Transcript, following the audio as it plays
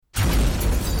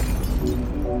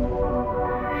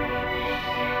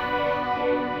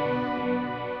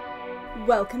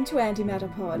Welcome to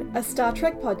Antimatter Pod, a Star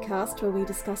Trek podcast where we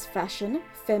discuss fashion,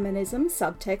 feminism,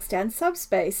 subtext and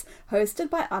subspace, hosted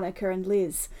by Anika and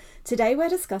Liz. Today we're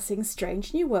discussing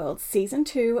Strange New Worlds, Season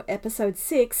 2, Episode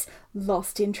 6,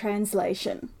 Lost in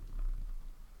Translation.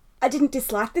 I didn't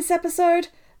dislike this episode,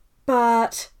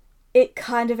 but it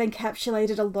kind of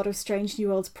encapsulated a lot of Strange New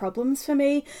Worlds problems for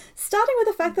me, starting with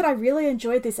the fact that I really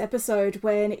enjoyed this episode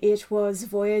when it was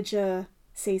Voyager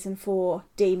Season 4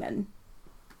 Demon.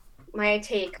 My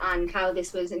take on how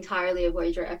this was entirely a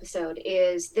Voyager episode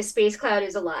is the space cloud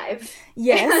is alive.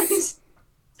 Yes.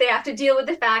 And they have to deal with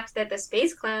the fact that the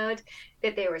space cloud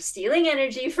that they were stealing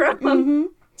energy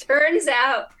from, turns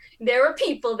out there were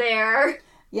people there.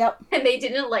 Yep. And they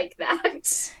didn't like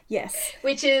that. Yes.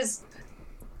 Which is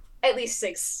at least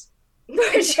 6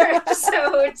 Voyager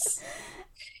episodes.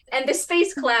 And the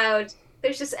space cloud,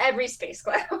 there's just every space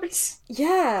cloud.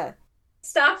 Yeah.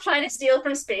 Stop trying to steal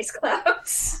from space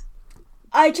clouds.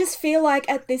 I just feel like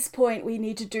at this point we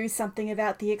need to do something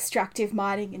about the extractive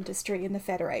mining industry in the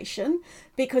Federation,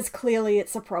 because clearly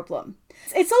it's a problem.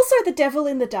 It's also the devil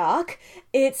in the dark.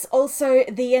 It's also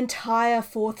the entire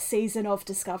 4th season of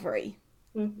Discovery.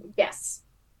 Mm-hmm. Yes.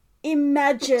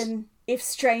 Imagine if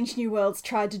Strange New Worlds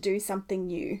tried to do something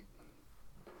new.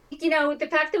 You know, the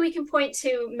fact that we can point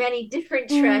to many different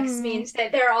treks means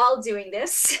that they're all doing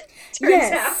this,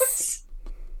 turns out.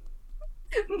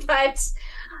 But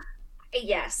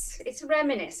yes, it's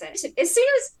reminiscent. As soon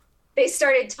as they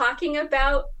started talking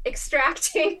about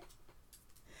extracting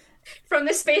from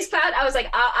the space cloud, I was like,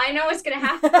 I know what's going to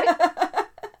happen.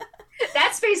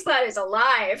 That space cloud is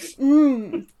alive.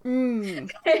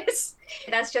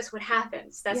 That's just what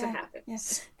happens. That's what happens. Yeah.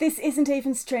 This isn't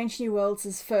even Strange New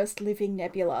Worlds' first living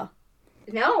nebula.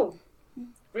 No.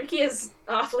 Ricky is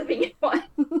off living in one.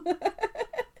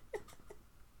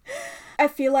 I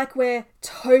feel like we're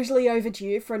totally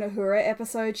overdue for an Uhura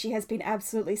episode. She has been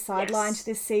absolutely sidelined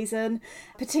this season,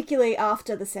 particularly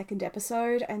after the 2nd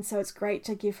episode, and so it's great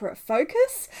to give her a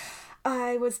focus.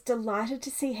 I was delighted to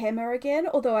see Hemmer again,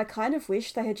 although I kind of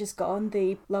wish they had just gone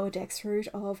the Lower Decks route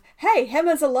of, hey,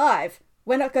 Hemmer's alive!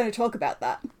 We're not going to talk about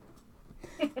that.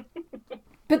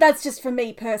 But that's just for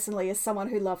me personally, as someone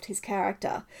who loved his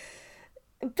character.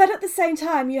 But at the same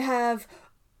time, you have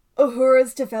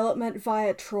Uhura's development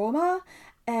via trauma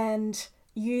and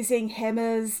using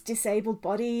Hemmer's disabled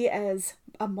body as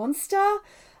a monster.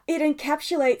 It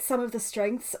encapsulates some of the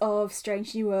strengths of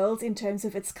Strange New Worlds in terms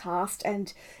of its cast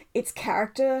and its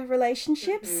character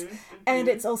relationships. And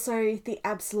it's also the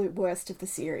absolute worst of the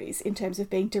series in terms of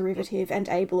being derivative and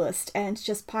ableist and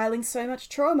just piling so much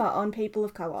trauma on people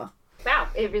of colour. Wow,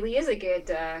 it really is a good...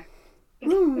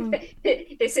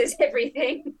 This is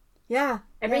everything. Yeah.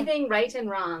 Everything right and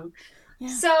wrong. Yeah.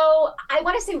 So I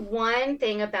want to say one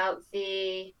thing about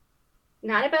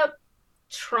not about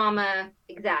trauma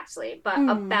exactly, but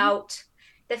about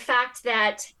the fact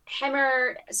that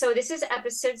Hemmer, so this is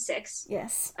episode 6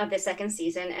 of the 2nd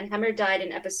season, and Hemmer died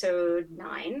in episode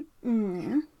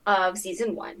 9 of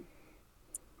season 1.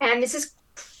 And this is,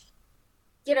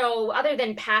 you know, other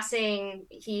than passing,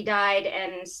 he died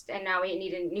and now we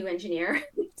need a new engineer.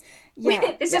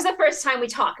 This is the first time we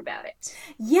talk about it.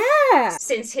 Yeah.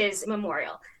 Since his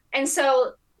memorial. And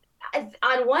so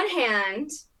on one hand,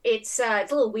 it's a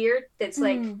little weird. It's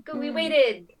like, we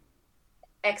waited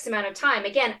X amount of time.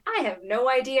 Again, I have no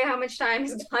idea how much time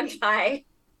has gone by.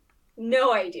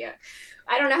 No idea.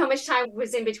 I don't know how much time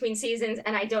was in between seasons,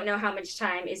 and I don't know how much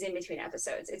time is in between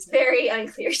episodes. It's very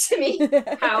unclear to me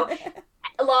how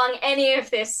long any of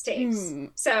this takes.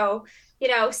 So, you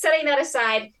know, setting that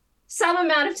aside, some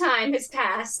amount of time has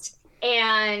passed,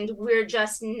 and we're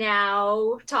just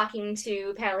now talking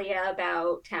to Pelia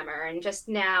about Hemmer, and just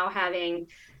now having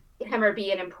Hemmer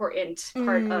be an important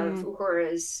part of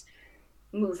Uhura's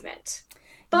movement.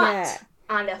 But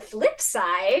on the flip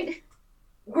side,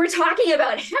 we're talking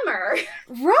about Hemmer.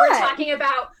 Right. We're talking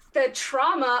about the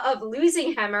trauma of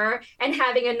losing Hemmer and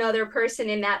having another person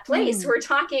in that place. We're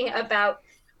talking about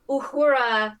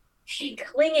Uhura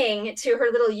clinging to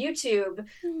her little YouTube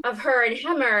of her and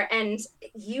Hemmer and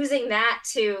using that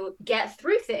to get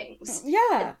through things. Yeah.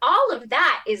 And all of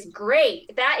that is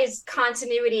great. That is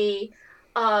continuity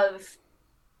of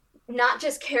not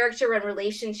just character and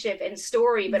relationship and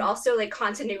story, but also like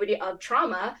continuity of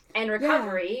trauma and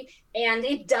recovery. Yeah. And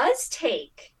it does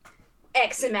take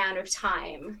X amount of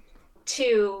time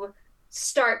to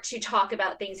start to talk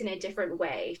about things in a different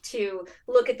way, to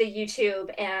look at the YouTube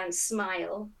and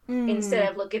smile instead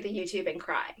of look at the YouTube and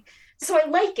cry. So I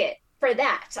like it for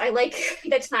that. I like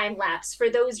the time lapse for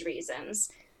those reasons.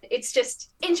 It's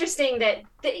just interesting that,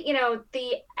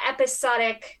 the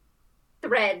episodic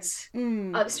threads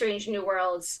of Strange New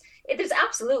Worlds, there's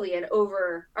absolutely an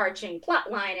overarching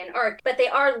plot line and arc, but they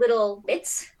are little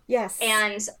bits. Yes.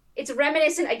 And it's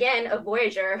reminiscent, again, of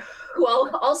Voyager, who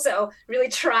also really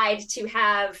tried to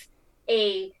have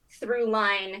a through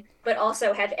line, but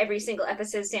also have every single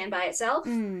episode stand by itself.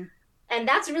 And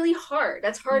that's really hard.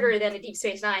 That's harder than a Deep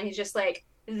Space Nine, who's just like,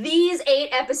 these 8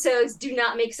 episodes do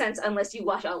not make sense unless you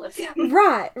watch all of them.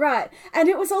 Right. And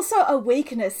it was also a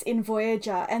weakness in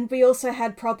Voyager, and we also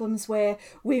had problems where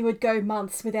we would go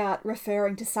months without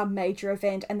referring to some major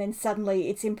event, and then suddenly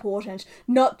it's important,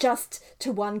 not just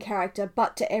to one character,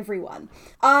 but to everyone.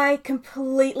 I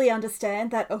completely understand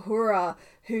that Uhura,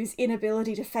 whose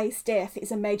inability to face death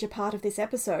is a major part of this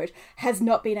episode, has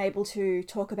not been able to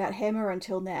talk about Hema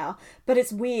until now, but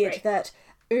it's weird that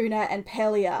Una and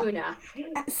Pelia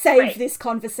save this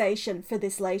conversation for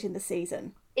this late in the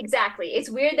season. Exactly. It's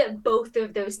weird that both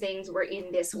of those things were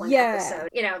in this one episode.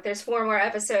 There's 4 more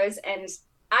episodes, and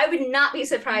I would not be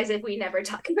surprised if we never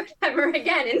talk about Hammer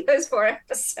again in those 4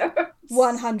 episodes.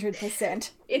 100%.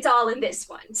 It's all in this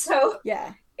one. So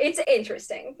yeah, it's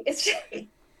interesting.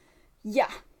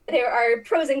 There are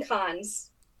pros and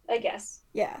cons, I guess.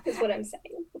 Yeah. Is what I'm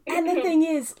saying. And the thing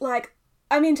is, like,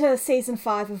 I'm into season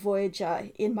 5 of Voyager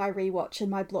in my rewatch and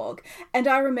my blog, and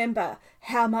I remember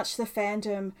how much the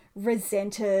fandom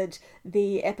resented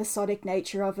the episodic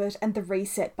nature of it and the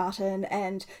reset button,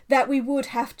 and that we would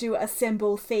have to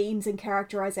assemble themes and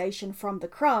characterization from the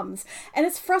crumbs. And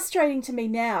it's frustrating to me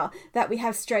now that we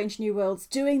have Strange New Worlds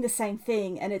doing the same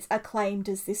thing, and it's acclaimed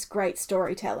as this great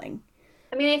storytelling.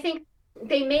 I mean, I think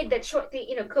they made that choice,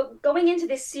 going into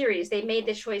this series, they made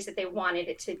the choice that they wanted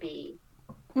it to be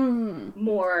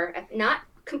more, not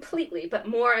completely, but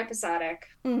more episodic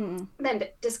than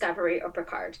Discovery or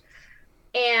Picard.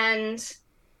 And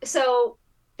so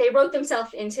they wrote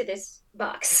themselves into this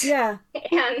box. Yeah.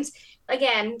 And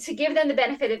again, to give them the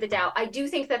benefit of the doubt, I do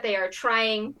think that they are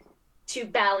trying to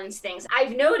balance things.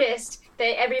 I've noticed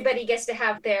that everybody gets to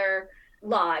have their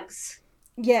logs.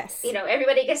 Yes.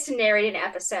 Everybody gets to narrate an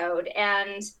episode,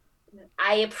 and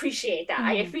I appreciate that.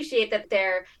 I appreciate that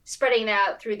they're spreading that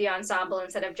out through the ensemble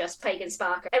instead of just Pike and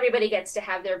Spock. Everybody gets to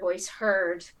have their voice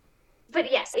heard.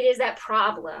 But yes, it is that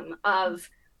problem of,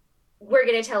 we're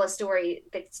going to tell a story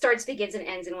that starts, begins, and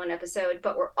ends in one episode,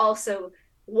 but we're also,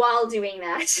 while doing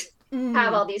that,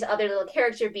 have all these other little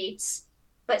character beats.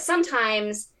 But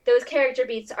sometimes those character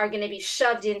beats are going to be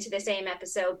shoved into the same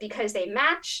episode because they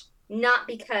match, not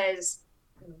because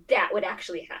that would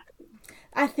actually happen.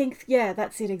 I think,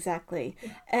 that's it exactly.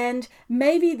 And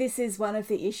maybe this is one of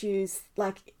the issues,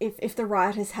 like, if the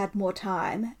writers had more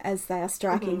time, as they are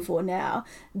striking for now,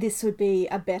 this would be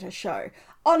a better show.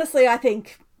 Honestly, I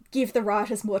think, give the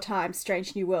writers more time,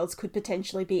 Strange New Worlds could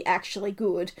potentially be actually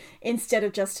good, instead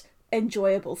of just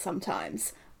enjoyable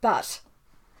sometimes. But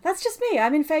that's just me.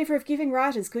 I'm in favour of giving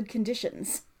writers good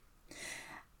conditions.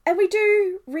 And we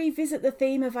do revisit the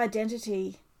theme of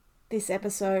identity this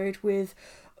episode with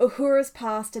Uhura's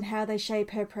past and how they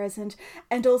shape her present,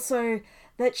 and also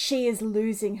that she is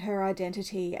losing her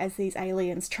identity as these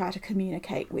aliens try to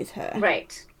communicate with her.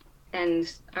 Right.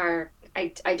 And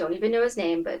I don't even know his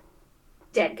name, but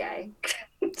dead guy.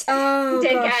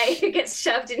 Guy who gets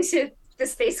shoved into the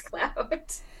space cloud.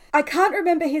 I can't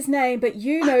remember his name, but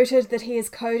you noted that he is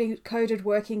coded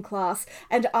working class,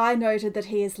 and I noted that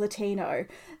he is Latino.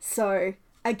 So,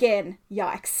 again,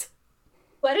 yikes.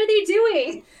 What are they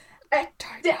doing? I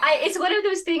don't know. It's one of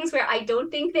those things where I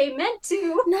don't think they meant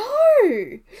to.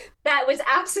 No! That was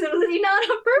absolutely not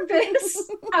on purpose.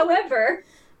 However,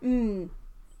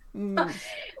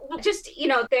 just,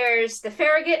 there's the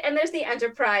Farragut and there's the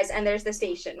Enterprise and there's the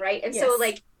station, right? And so,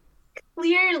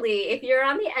 clearly, if you're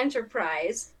on the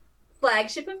Enterprise,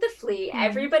 flagship of the fleet,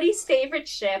 everybody's favorite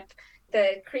ship,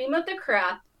 the cream of the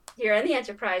crop, you're on the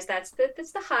Enterprise, that's the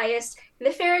highest. And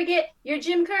the Farragut, you're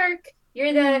Jim Kirk,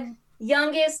 you're the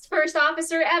youngest first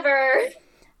officer ever.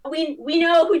 We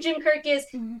know who Jim Kirk is.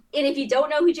 And if you don't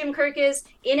know who Jim Kirk is,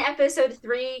 in episode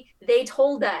 3, they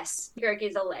told us Kirk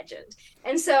is a legend.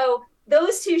 And so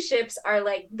those two ships are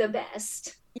like the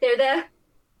best. They're the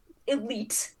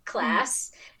elite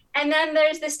class. And then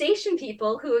there's the station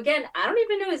people who, again, I don't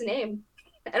even know his name.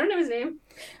 And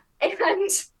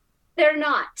they're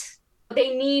not.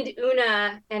 They need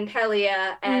Una and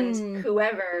Pelia and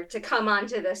whoever to come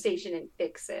onto the station and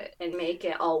fix it and make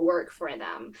it all work for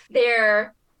them.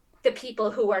 They're the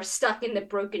people who are stuck in the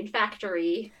broken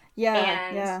factory.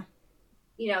 And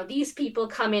these people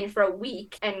come in for a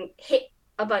week and hit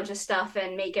a bunch of stuff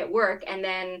and make it work. And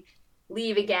then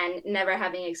leave again, never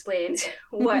having explained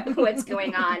what's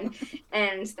going on,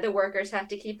 and the workers have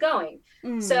to keep going.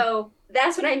 So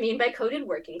that's what I mean by coded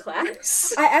working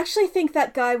class. I actually think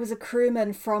that guy was a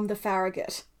crewman from the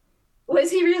Farragut.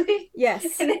 Was he really?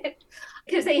 Yes.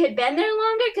 Because they had been there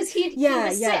longer? Because he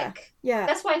was sick. Yeah.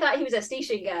 That's why I thought he was a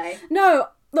station guy. No,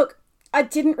 look, I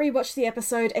didn't rewatch the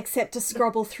episode except to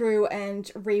scrobble through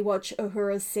and rewatch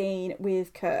Uhura's scene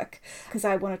with Kirk, because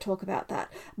I want to talk about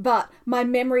that. But my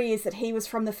memory is that he was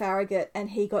from the Farragut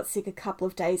and he got sick a couple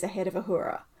of days ahead of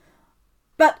Uhura.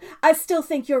 But I still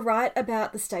think you're right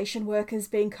about the station workers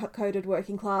being coded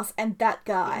working class, and that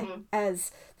guy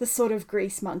as the sort of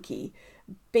grease monkey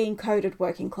being coded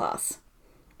working class.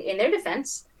 In their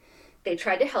defense, they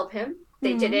tried to help him.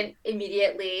 They didn't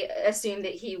immediately assume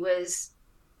that he was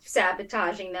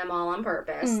sabotaging them all on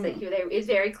purpose. That it was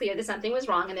very clear that something was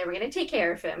wrong and they were going to take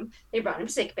care of him. They brought him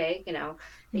sick bay,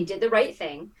 they did the right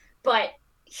thing. But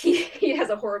he has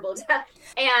a horrible death.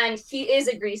 And he is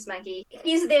a grease monkey.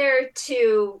 He's there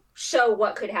to show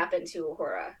what could happen to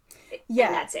Uhura. Yeah.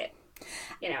 And that's it.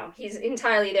 He's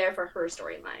entirely there for her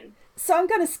storyline. So I'm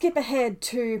going to skip ahead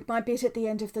to my bit at the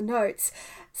end of the notes.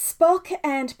 Spock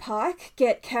and Pike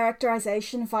get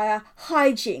characterization via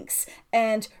hijinks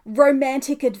and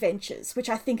romantic adventures, which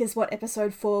I think is what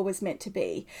episode 4 was meant to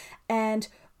be. And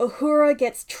Uhura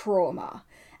gets trauma.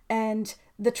 And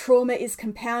the trauma is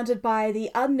compounded by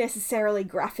the unnecessarily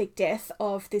graphic death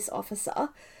of this officer.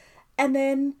 And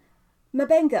then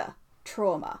M'Benga,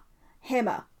 trauma.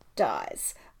 Hema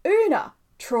dies. Una,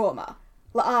 trauma.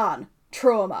 La'an,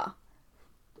 trauma.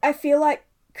 I feel like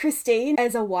Christine,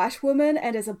 as a white woman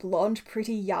and as a blonde,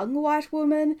 pretty young white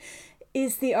woman,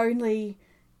 is the only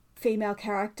female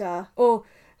character.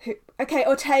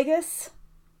 Ortegas.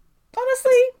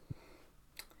 Honestly,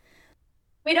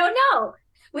 we don't know.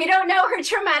 We don't know her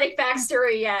traumatic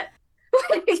backstory yet.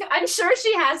 I'm sure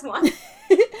she has one.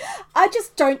 I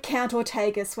just don't count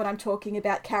Ortegas when I'm talking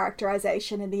about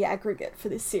characterization in the aggregate for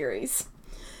this series.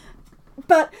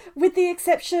 But with the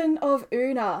exception of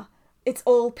Una, it's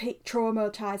all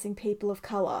traumatizing people of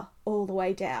colour all the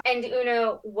way down. And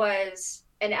Una was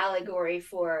an allegory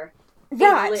for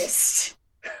a list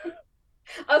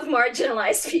of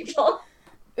marginalized people.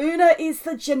 Una is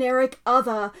the generic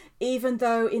other, even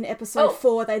though in episode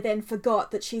 4 they then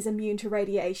forgot that she's immune to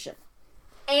radiation.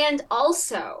 And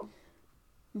also,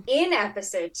 in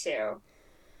episode 2,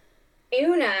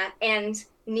 Una and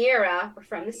Nyota were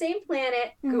from the same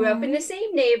planet, grew up in the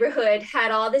same neighborhood,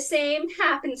 had all the same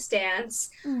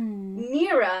happenstance.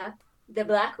 Nyota, the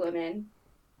black woman,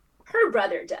 her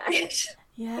brother died.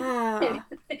 Yeah.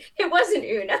 It wasn't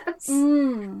Una's.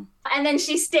 And then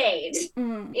she stayed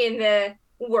in the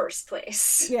worst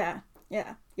place. Yeah.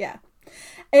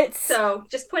 So,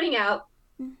 just pointing out,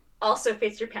 also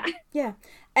fits your path. Yeah.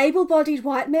 Able-bodied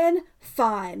white men,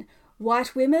 fine.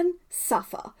 White women,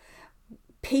 suffer.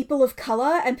 People of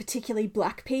colour, and particularly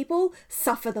black people,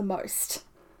 suffer the most.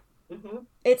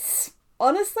 It's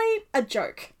honestly a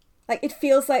joke. Like, it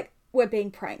feels like we're being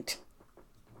pranked.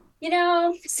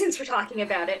 Since we're talking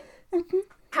about it,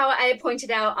 how I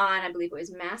pointed out on, I believe it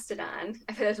was Mastodon,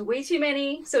 I feel there's way too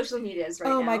many social medias right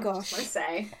now. Oh my gosh. I want to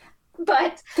say.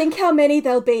 But think how many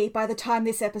there'll be by the time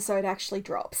this episode actually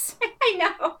drops. I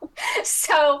know.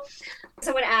 So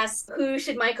someone asked, who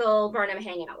should Michael Burnham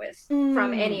hang out with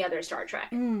from any other Star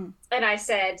Trek? And I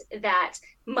said that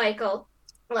Michael,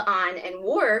 La'an, and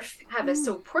Worf have a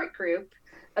support group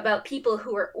about people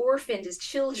who are orphaned as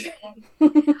children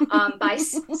by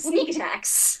sneak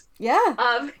attacks. Yeah.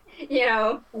 Of,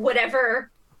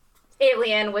 whatever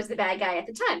alien was the bad guy at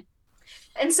the time.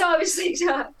 And so I was like,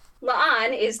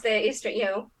 La'an is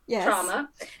trauma.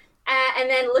 And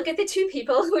then look at the two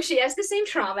people who she has the same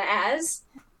trauma as.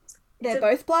 They're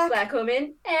both black. Black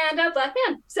woman and a black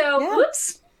man. So,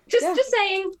 whoops. Just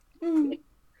saying.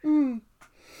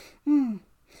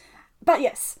 But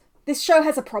yes, this show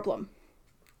has a problem.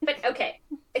 But okay,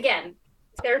 again,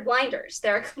 there are blinders.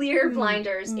 There are clear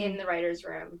blinders in the writer's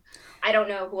room. I don't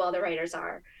know who all the writers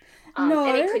are. No.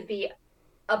 And it could be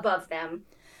above them.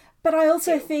 But I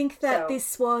also think that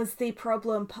this was the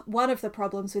problem, one of the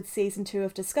problems with season 2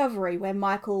 of Discovery, where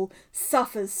Michael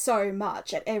suffers so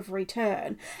much at every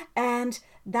turn. And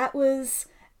that was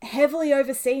heavily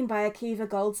overseen by Akiva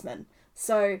Goldsman.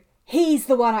 So he's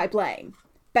the one I blame,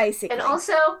 basically. And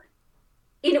also,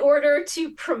 in order to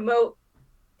promote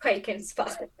Pike and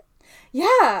Spock.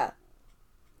 Yeah.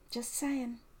 Just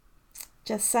saying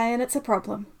it's a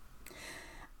problem.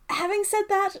 Having said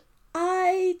that,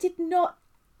 I did not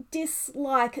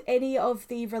dislike any of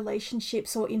the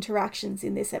relationships or interactions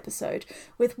in this episode,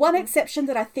 with one exception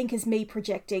that I think is me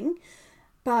projecting.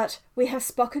 But we have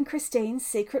Spock and Christine's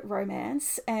secret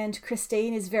romance, and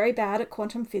Christine is very bad at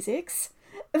quantum physics.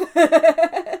 And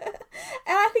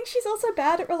I think she's also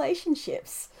bad at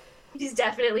relationships. She's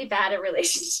definitely bad at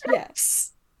relationships.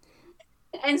 Yes.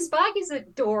 And Spock is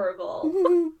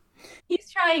adorable. He's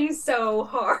trying so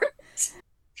hard.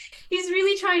 He's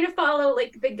really trying to follow,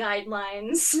 like, the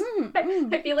guidelines.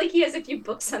 I feel like he has a few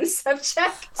books on the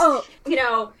subject. Oh. You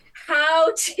know,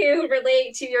 how to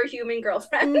relate to your human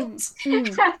girlfriend.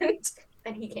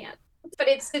 And he can't. But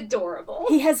it's adorable.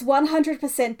 He has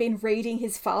 100% been reading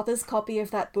his father's copy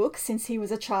of that book since he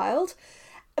was a child.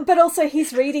 But also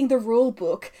he's reading the rule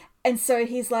book. And so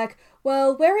he's like,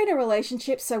 well, we're in a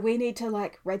relationship, so we need to,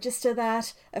 like, register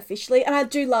that officially. And I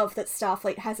do love that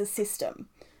Starfleet has a system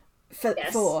for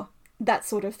that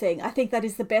sort of thing. I think that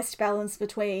is the best balance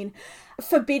between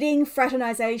forbidding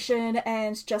fraternization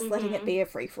and just letting it be a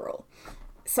free-for-all.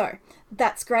 So,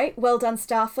 that's great. Well done,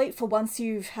 Starfleet, for once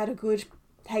you've had a good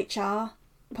HR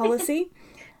policy.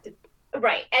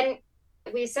 Right. And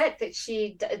we said that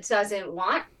she doesn't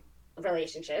want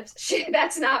relationships.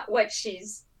 That's not what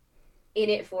she's in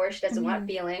it for. She doesn't want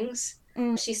feelings.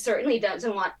 She certainly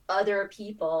doesn't want other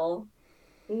people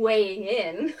weighing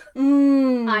in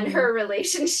on her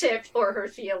relationship or her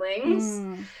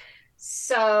feelings.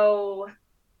 So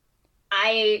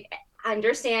I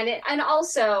understand it. And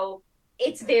also,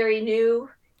 it's very new.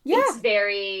 Yeah. It's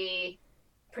very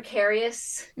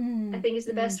precarious, I think is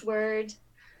the best word.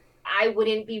 I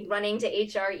wouldn't be running to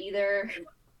HR either.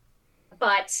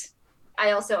 But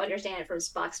I also understand it from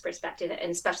Spock's perspective,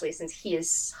 and especially since he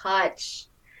is such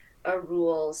a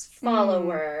rules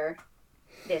follower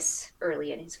this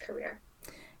early in his career.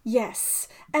 Yes.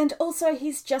 And also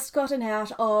he's just gotten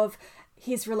out of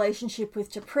his relationship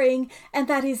with T'Pring, and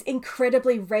that is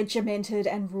incredibly regimented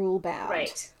and rule-bound.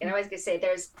 Right. And I was going to say,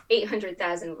 there's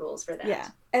 800,000 rules for that. Yeah.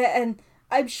 And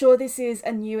I'm sure this is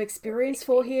a new experience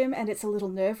for him, and it's a little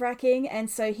nerve-wracking, and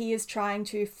so he is trying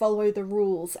to follow the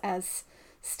rules as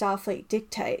Starfleet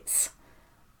dictates.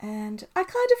 And I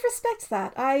kind of respect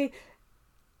that. I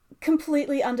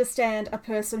completely understand a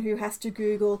person who has to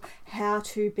Google how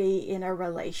to be in a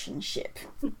relationship.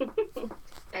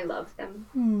 I love them.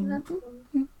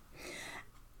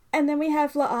 And then we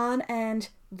have La'an and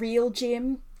Real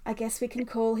Jim, I guess we can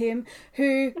call him,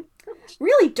 who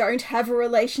really don't have a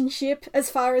relationship as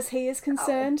far as he is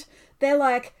concerned. They're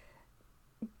like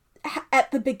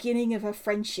at the beginning of a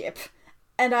friendship.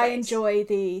 And I enjoy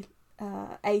the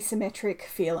asymmetric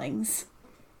feelings.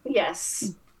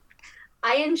 Yes.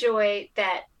 I enjoy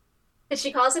that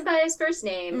she calls him by his first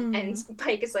name, and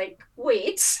Pike is like,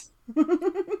 wait.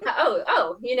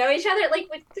 oh, you know each other? Like,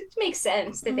 it makes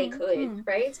sense that they could,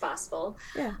 right? It's possible.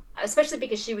 Yeah. Especially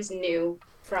because she was new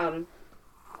to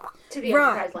the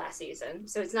Enterprise last season.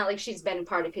 So it's not like she's been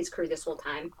part of his crew this whole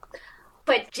time.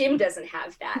 But Jim doesn't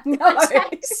have that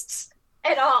context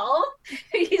at all.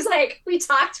 He's like, we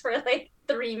talked for like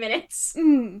 3 minutes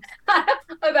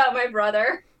about my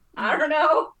brother. I don't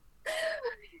know.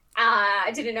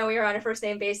 I didn't know we were on a first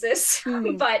name basis,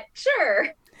 but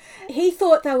sure. He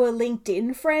thought they were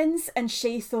LinkedIn friends, and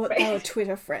she thought they were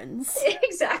Twitter friends.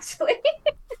 Exactly.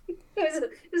 It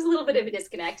was a little bit of a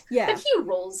disconnect. Yeah. But he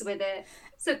rolls with it.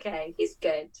 It's okay. He's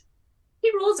good.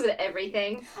 He rolls with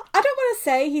everything. I don't want to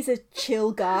say he's a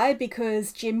chill guy,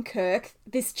 because Jim Kirk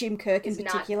in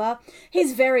particular,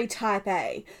 he's very type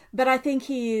A, but I think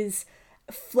he is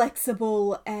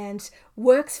flexible and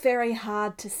works very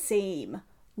hard to seem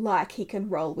like he can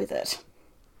roll with it.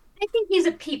 I think he's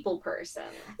a people person.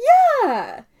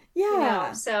 Yeah. You know,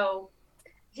 so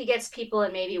he gets people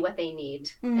and maybe what they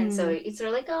need. And so it's sort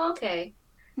of like, oh, okay.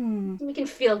 We can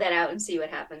feel that out and see what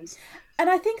happens. And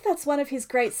I think that's one of his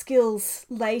great skills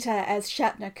later as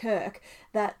Shatner Kirk,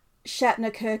 that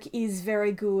Shatner Kirk is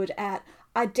very good at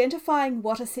identifying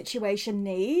what a situation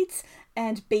needs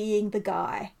and being the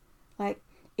guy. Like,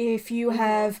 if you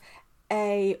have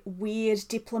a weird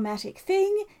diplomatic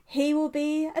thing, he will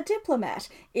be a diplomat.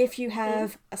 If you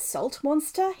have a salt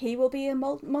monster, he will be a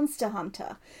monster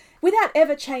hunter. Without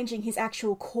ever changing his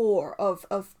actual core of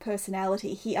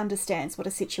personality, he understands what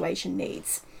a situation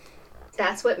needs.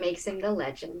 That's what makes him the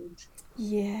legend.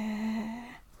 Yeah.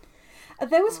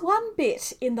 There was one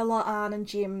bit in the La'an and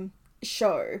Jim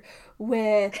show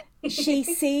where she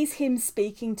sees him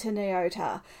speaking to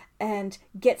Nyota and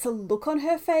gets a look on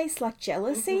her face like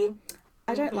jealousy.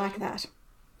 I don't like that.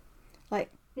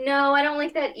 Like, no, I don't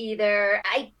like that either.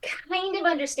 I kind of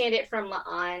understand it from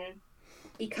La'an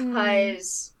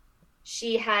because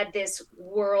she had this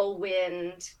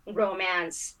whirlwind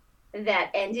romance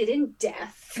that ended in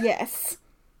death. Yes.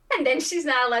 and then she's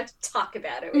not allowed to talk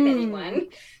about it with anyone.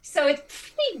 So it's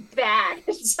pretty bad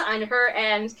on her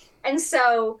end. And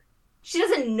so she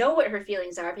doesn't know what her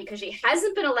feelings are because she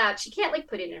hasn't been allowed. She can't like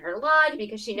put it in her log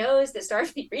because she knows that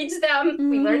Starfleet reads them.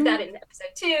 We learned that in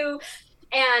episode 2.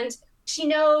 And she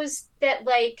knows that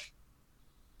like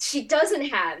she doesn't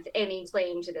have any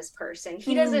claim to this person.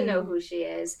 He doesn't know who she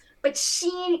is, but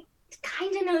she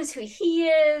kind of knows who he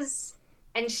is.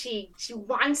 And she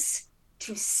wants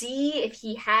to see if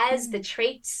he has the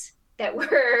traits that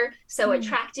were so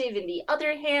attractive in the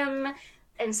other him.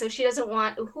 And so she doesn't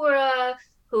want Uhura,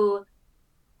 who,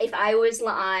 if I was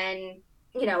La'an,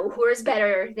 you know, Uhura's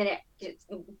better than it.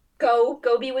 Go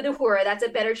be with Uhura. That's a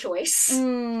better choice.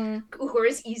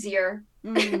 Uhura's easier.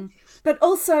 But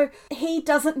also, he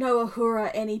doesn't know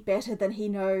Uhura any better than he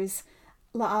knows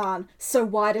La'an. So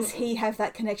why does he have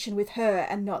that connection with her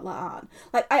and not La'an?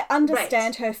 Like, I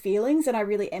understand her feelings and I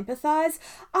really empathize.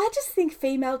 I just think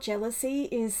female jealousy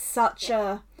is such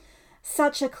a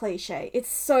cliche. It's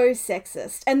so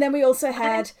sexist. And then we also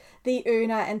had the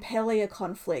Una and Pelia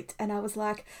conflict, and I was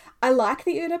like, I like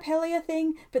the Una Pelia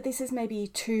thing, but this is maybe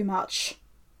too much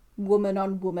woman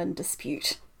on woman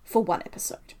dispute for one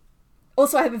episode.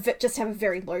 Also, I have a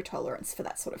very low tolerance for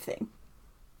that sort of thing.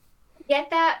 Get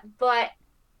that, but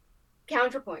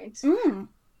counterpoint.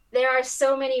 There are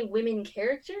so many women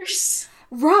characters.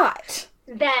 Right.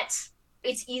 That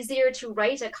it's easier to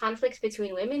write a conflict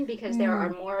between women because there are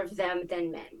more of them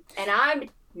than men. And I'm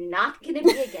not going to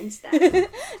be against that.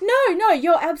 No,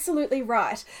 you're absolutely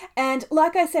right. And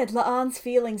like I said, La'an's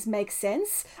feelings make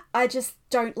sense. I just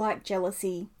don't like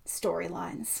jealousy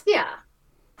storylines. Yeah,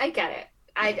 I get it.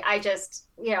 I just,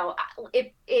 you know,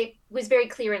 it was very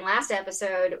clear in last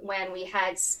episode when we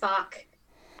had Spock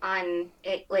on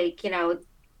it, like, you know,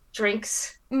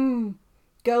 drinks.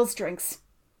 Girls' drinks.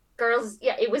 Girls,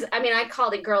 yeah, it was, I mean, I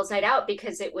called it Girls' Night Out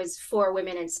because it was 4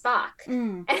 women and Spock.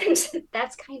 And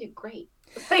that's kind of great.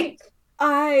 Like,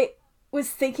 I was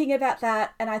thinking about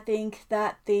that, and I think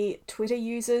that the Twitter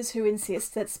users who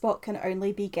insist that Spock can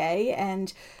only be gay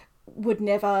and would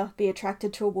never be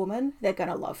attracted to a woman, they're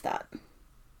gonna love that.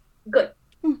 Good.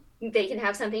 They can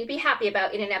have something to be happy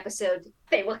about in an episode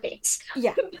they will hate.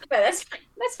 Yeah. But that's fine.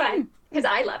 That's fine. Because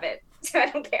I love it. So I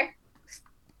don't care.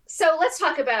 So let's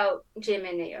talk about Jim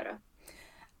and Nyota.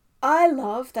 I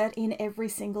love that in every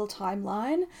single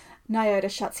timeline,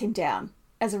 Nyota shuts him down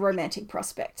as a romantic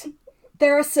prospect.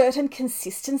 There are certain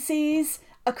consistencies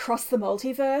across the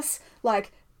multiverse,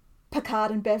 like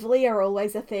Picard and Beverly are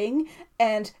always a thing,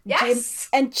 and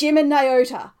Jim and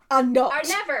Nyota are not. Are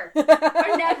never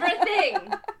a thing.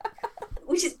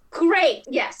 Which is great.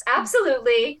 Yes,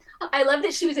 absolutely. I love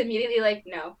that she was immediately like,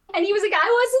 no. And he was like,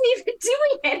 I wasn't even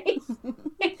doing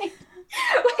anything.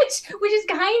 which is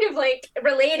kind of like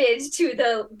related to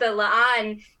the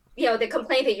La'an, you know, the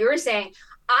complaint that you were saying.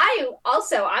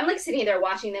 I'm like sitting there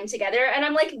watching them together and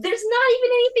I'm like, there's not even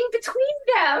anything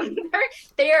between them.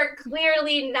 They are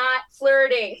clearly not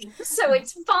flirting. So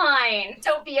it's fine.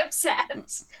 Don't be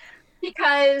upset.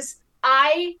 Because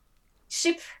I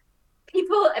ship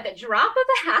people at the drop of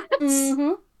a hat.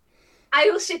 I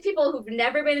will ship people who've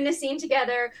never been in a scene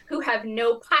together, who have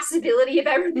no possibility of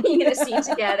ever being in a scene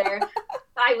together.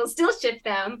 I will still ship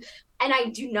them. And I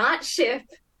do not ship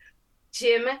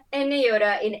Jim and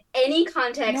Nyota in any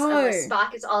context unless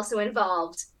Spock is also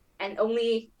involved, and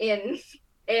only in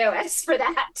AOS for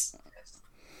that.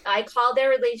 I call their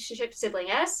relationship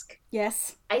sibling-esque.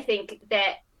 Yes. I think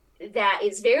that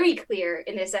is very clear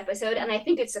in this episode, and I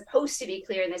think it's supposed to be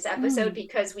clear in this episode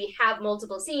because we have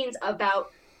multiple scenes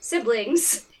about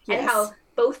siblings and how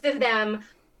both of them,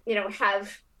 you know,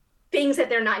 have things that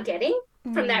they're not getting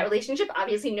from that relationship.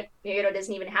 Obviously, Nyota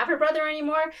doesn't even have her brother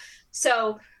anymore,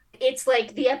 so it's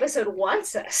like the episode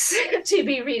wants us to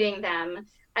be reading them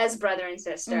as brother and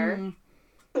sister,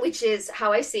 which is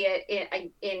how I see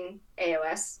it in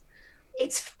AOS.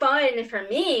 It's fun for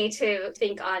me to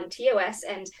think on TOS,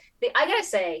 and I gotta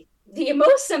say, the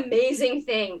most amazing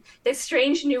thing that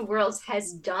Strange New Worlds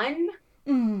has done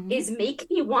is make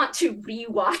me want to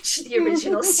rewatch the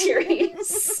original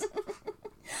series.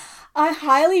 I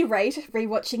highly rate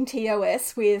rewatching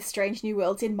TOS with Strange New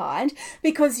Worlds in mind,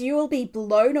 because you will be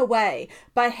blown away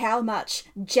by how much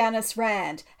Janice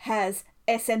Rand has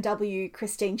SNW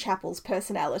Christine Chappell's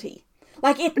personality.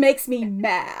 Like, it makes me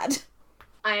mad.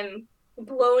 I'm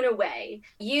blown away.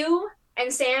 You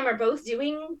and Sam are both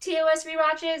doing TOS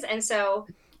rewatches, and so...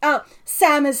 Oh,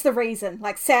 Sam is the reason.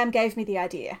 Like, Sam gave me the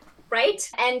idea. Right?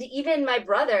 And even my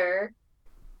brother,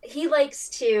 he likes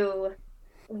to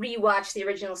rewatch the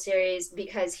original series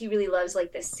because he really loves,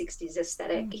 like, the 60s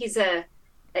aesthetic. He's a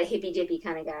hippy-dippy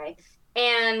kind of guy.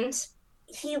 And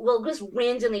he will just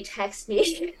randomly text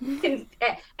me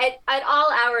at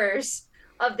all hours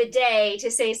of the day to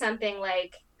say something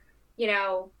like, you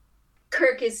know,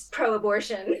 Kirk is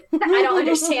pro-abortion. I don't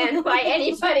understand why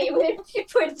anybody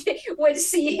would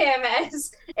see him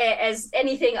as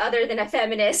anything other than a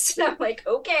feminist. And I'm like,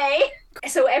 okay.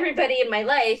 So everybody in my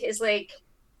life is like,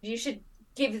 you should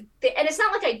and it's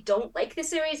not like I don't like the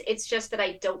series. It's just that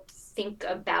I don't think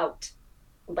about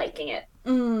liking it.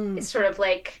 It's sort of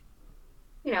like,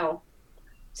 you know,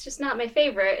 it's just not my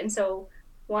favorite, and so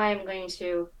why I'm going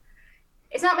to.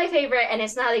 It's not my favorite, and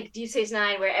it's not like Deep Space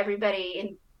Nine where everybody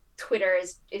in Twitter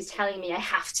is telling me I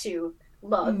have to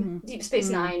love Deep Space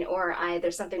Nine, or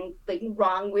there's something like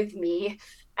wrong with me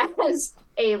as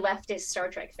a leftist Star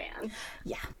Trek fan.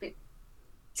 Yeah.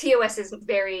 TOS is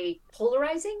very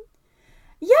polarizing.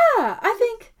 Yeah, I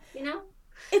think, you know,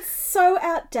 it's so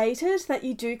outdated that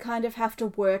you do kind of have to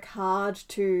work hard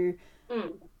to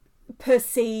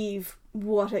perceive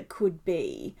what it could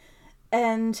be.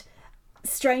 And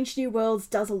Strange New Worlds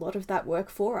does a lot of that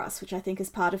work for us, which I think is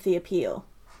part of the appeal.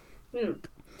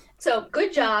 So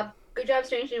good job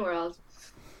Strange New Worlds,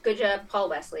 good job Paul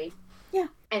Wesley, and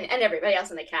everybody else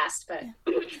in the cast, but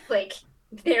like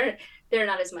they're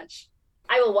not as much.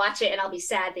 I will watch it and I'll be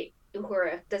sad that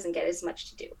Uhura doesn't get as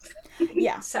much to do.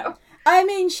 So I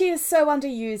mean, she is so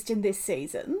underused in this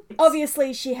season.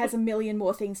 Obviously, she has a million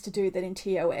more things to do than in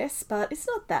TOS, but it's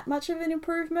not that much of an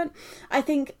improvement. I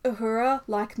think Uhura,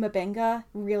 like M'Benga,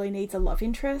 really needs a love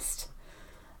interest.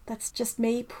 That's just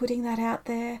me putting that out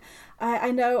there.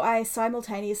 I know I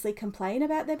simultaneously complain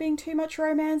about there being too much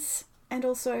romance, and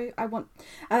also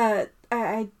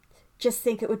I just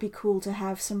think it would be cool to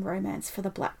have some romance for the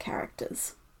black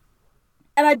characters.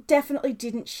 And I definitely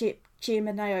didn't ship Jim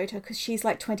and Nyota because she's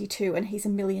like 22 and he's a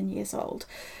million years old.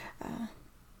 I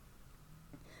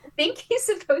think he's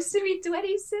supposed to be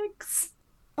 26.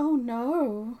 Oh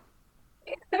no.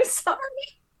 I'm sorry.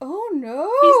 Oh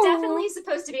no. He's definitely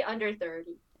supposed to be under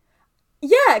 30.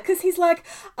 Yeah, because he's like,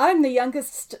 I'm the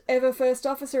youngest ever first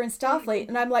officer in Starfleet.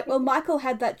 And I'm like, well, Michael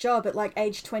had that job at like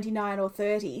age 29 or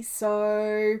 30,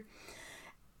 so...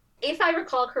 If I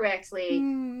recall correctly,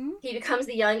 he becomes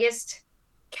the youngest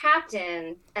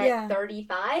captain at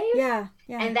 35. Yeah.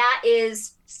 And that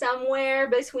is somewhere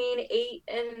between 8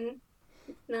 and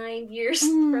 9 years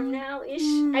from now-ish.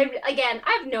 I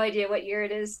have no idea what year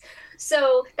it is.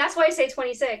 So that's why I say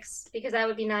 26, because that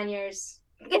would be 9 years.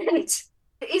 And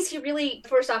is he really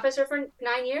first officer for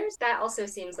 9 years? That also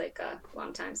seems like a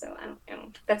long time, so I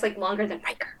don't that's like longer than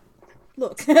Riker.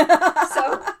 Look.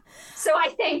 So I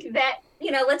think that,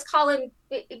 let's call him,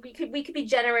 we could be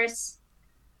generous.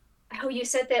 Oh, you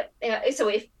said that. So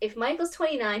if Michael's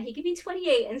 29, he could be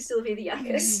 28 and still be the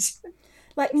youngest.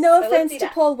 Like, no offense to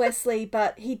Paul Wesley,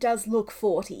 but he does look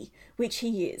 40, which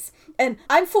he is. And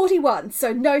I'm 41,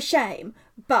 so no shame,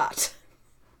 but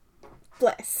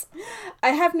bless. I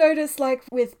have noticed, like,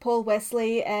 with Paul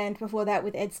Wesley and before that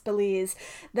with Ed Spaliers,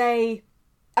 they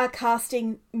are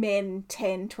casting men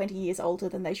 10, 20 years older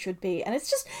than they should be. And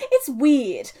it's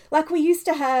weird. Like, we used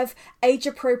to have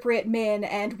age-appropriate men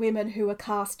and women who are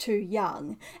cast too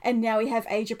young. And now we have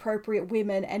age-appropriate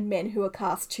women and men who are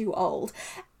cast too old.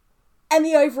 And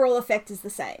the overall effect is the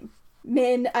same.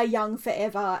 Men are young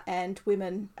forever and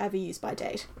women ever used by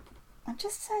date. I'm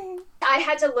just saying. I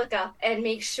had to look up and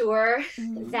make sure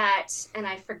that, and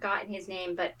I've forgotten his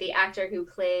name, but the actor who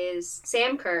plays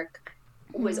Sam Kirk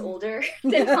was older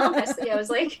than Paul Wesley. I was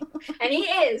like, and he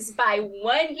is by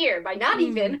 1 year, by not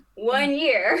even 1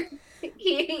 year.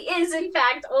 He is in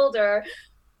fact older,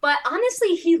 but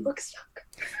honestly, he looks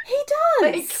younger. He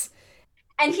does.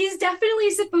 And he's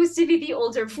definitely supposed to be the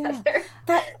older brother. Yeah.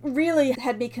 That really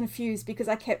had me confused because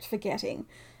I kept forgetting.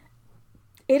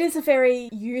 It is a very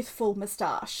youthful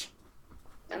moustache.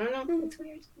 I don't know. It's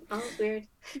weird. Oh, it's weird.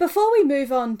 Before we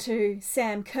move on to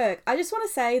Sam Kirk, I just want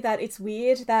to say that it's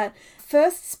weird that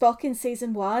first Spock in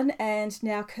season 1 and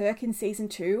now Kirk in season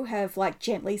 2 have like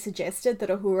gently suggested that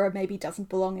Uhura maybe doesn't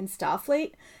belong in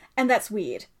Starfleet. And that's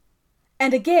weird.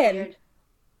 And again,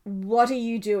 what are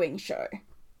you doing, show?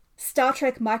 Star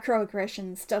Trek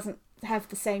Microaggressions doesn't have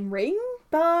the same ring,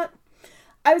 but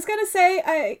I was going to say,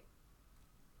 I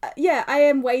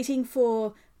am waiting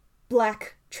for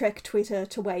Black Trek Twitter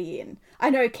to weigh in.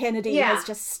 I know Kennedy has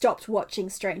just stopped watching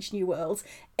Strange New Worlds.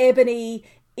 Ebony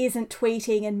isn't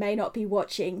tweeting and may not be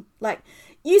watching. Like,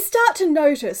 you start to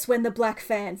notice when the black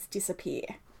fans disappear.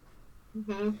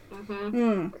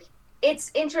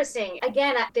 It's interesting.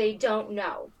 Again, they don't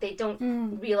know. They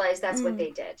don't realize that's what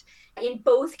they did. In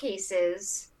both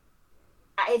cases,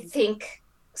 I think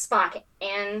Spock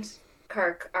and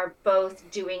Kirk are both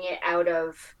doing it out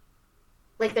of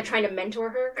like they're trying to mentor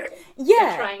her. Yeah.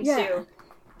 They're trying to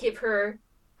give her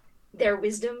their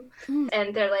wisdom.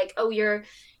 And they're like, oh, you're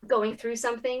going through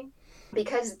something?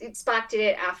 Because Spock did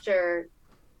it after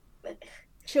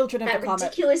Children of that the Comet.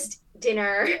 ridiculous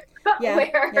dinner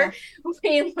where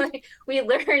we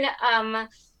learn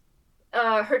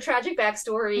her tragic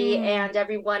backstory, and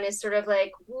everyone is sort of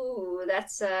like, ooh,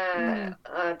 that's a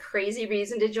crazy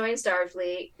reason to join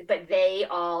Starfleet, but they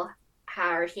all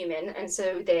are human, and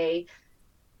so they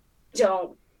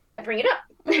don't bring it up.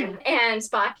 And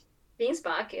Spock, being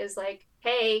Spock, is like,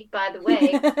 hey, by the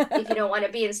way, if you don't want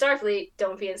to be in Starfleet,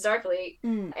 don't be in Starfleet,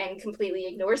 and completely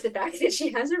ignores the fact that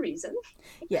she has a reason.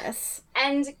 Yes.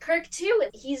 And Kirk, too,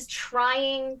 he's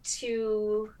trying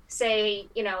to say,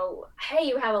 you know, hey,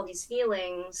 you have all these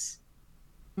feelings.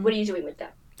 What are you doing with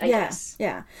them? I guess.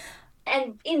 Yeah.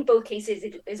 And in both cases,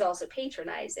 it is also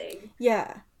patronizing.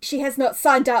 Yeah. She has not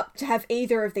signed up to have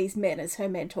either of these men as her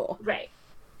mentor. Right.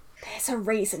 There's a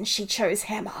reason she chose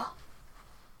Hammer.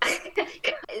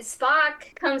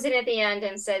 Spock comes in at the end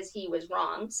and says he was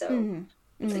wrong, so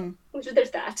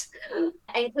there's that.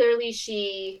 And clearly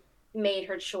she made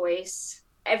her choice.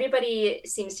 Everybody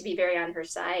seems to be very on her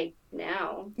side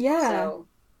now. Yeah. So,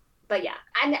 but yeah.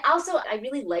 And also, I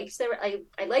really liked I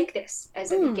like this as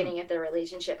the beginning of their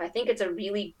relationship. I think it's a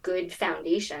really good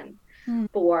foundation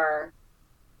for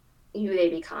who they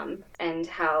become and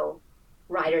how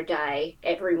ride or die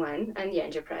everyone on the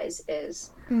Enterprise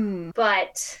is.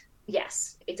 But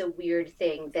yes, it's a weird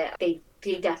thing that they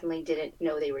definitely didn't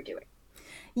know they were doing.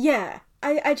 Yeah,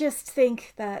 I just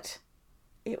think that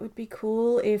it would be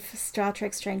cool if Star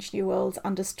Trek Strange New Worlds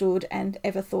understood and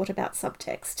ever thought about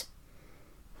subtext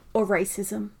or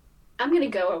racism. I'm gonna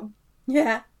go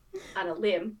on a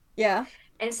limb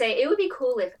and say it would be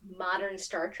cool if modern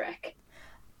Star Trek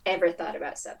ever thought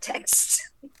about subtext.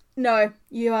 No,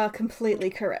 you are completely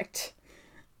correct.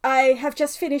 I have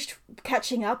just finished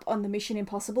catching up on the Mission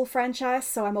Impossible franchise,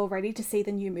 so I'm all ready to see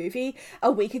the new movie.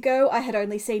 A week ago, I had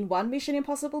only seen one Mission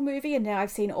Impossible movie, and now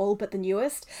I've seen all but the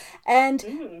newest.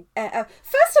 And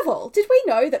first of all, did we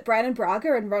know that Brannon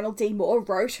Braga and Ronald D. Moore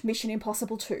wrote Mission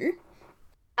Impossible 2?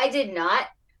 I did not,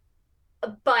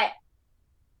 but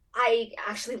I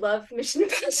actually love Mission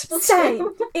Impossible 2.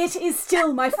 Same. It is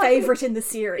still my favourite in the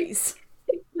series.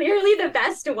 Clearly the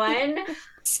best one.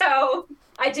 So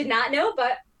I did not know,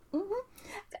 but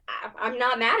I'm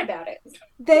not mad about it.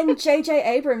 Then J.J.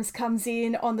 Abrams comes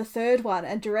in on the third one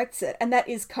and directs it, and that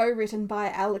is co-written by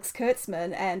Alex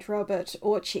Kurtzman and Robert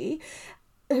Orci,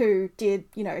 who did,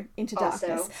 Into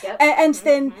Darkness. Yep. And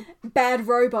then Bad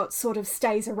Robot sort of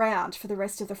stays around for the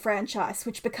rest of the franchise,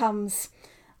 which becomes...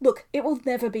 Look, it will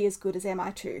never be as good as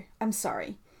MI2. I'm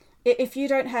sorry. If you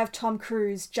don't have Tom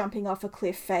Cruise jumping off a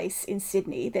cliff face in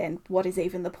Sydney, then what is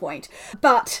even the point?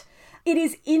 But it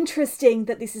is interesting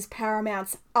that this is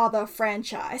Paramount's other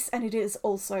franchise, and it is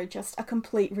also just a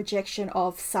complete rejection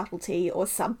of subtlety or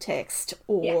subtext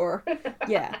or...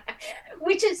 Yeah.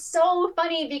 Which is so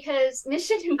funny because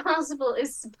Mission Impossible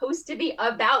is supposed to be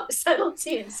about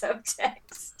subtlety and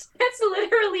subtext. That's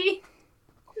literally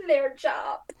their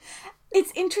job.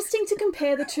 It's interesting to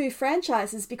compare the two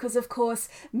franchises because, of course,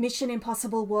 Mission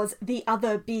Impossible was the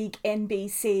other big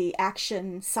NBC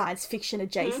action science fiction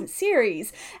adjacent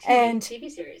series. TV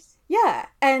series. Yeah,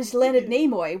 and Leonard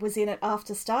Nimoy was in it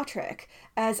after Star Trek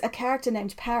as a character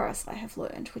named Paris, I have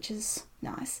learned, which is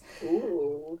nice.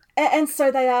 Ooh. And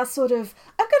so they are sort of,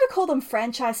 I'm going to call them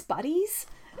franchise buddies.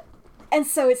 And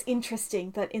so it's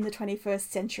interesting that in the 21st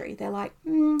century, they're like,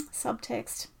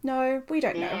 subtext. No, we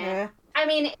don't know her. I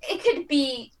mean, it could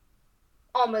be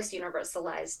almost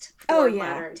universalized for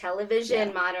modern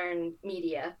television, modern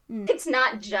media. It's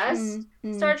not just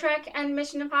Star Trek and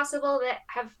Mission Impossible that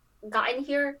have gotten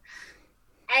here.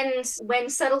 And when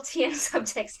subtlety and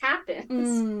subtext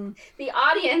happens, the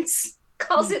audience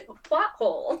calls it a plot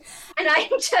hole. And I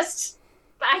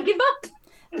give up.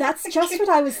 That's just what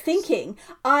I was thinking.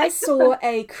 I saw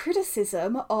a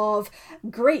criticism of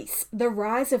Grease, The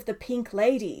Rise of the Pink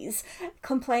Ladies,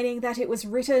 complaining that it was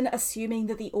written assuming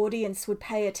that the audience would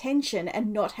pay attention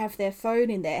and not have their phone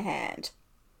in their hand.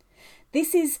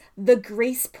 This is the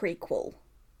Grease prequel.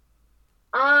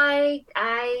 And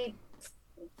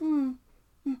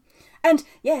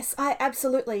yes, I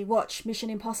absolutely watch Mission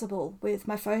Impossible with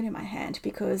my phone in my hand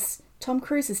because Tom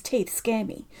Cruise's teeth scare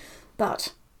me.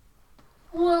 But...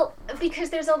 Well, because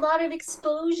there's a lot of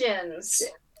explosions,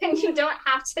 and you don't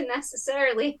have to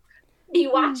necessarily be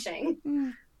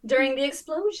watching during the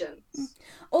explosions.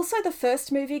 Also, the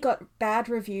first movie got bad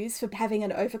reviews for having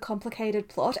an overcomplicated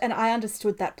plot, and I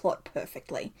understood that plot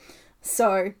perfectly.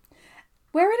 So,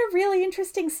 we're in a really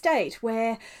interesting state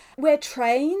where we're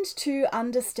trained to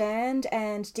understand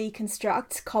and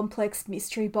deconstruct complex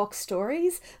mystery box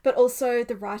stories, but also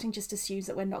the writing just assumes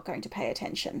that we're not going to pay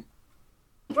attention.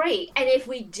 Right. And if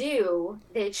we do,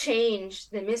 they change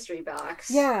the mystery box.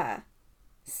 Yeah.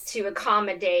 To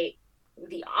accommodate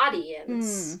the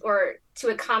audience, or to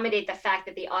accommodate the fact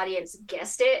that the audience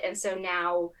guessed it, and so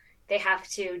now they have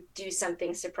to do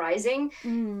something surprising.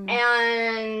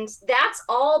 And that's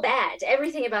all bad.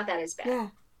 Everything about that is bad.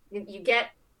 Yeah. You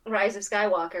get Rise of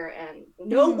Skywalker, and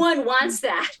no one wants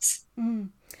that.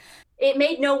 It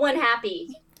made no one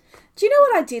happy. Do you know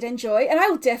what I did enjoy? And I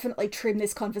will definitely trim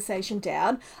this conversation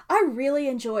down. I really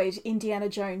enjoyed Indiana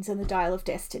Jones and the Dial of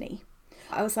Destiny.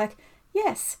 I was like,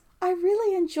 yes, I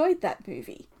really enjoyed that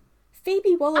movie.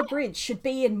 Phoebe Waller-Bridge should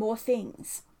be in more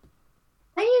things.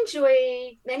 I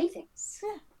enjoy many things.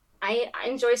 Yeah. I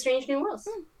enjoy Strange New Worlds.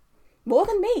 More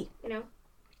than me. You know?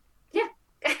 Yeah.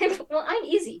 Well, I'm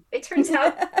easy. It turns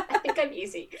out I think I'm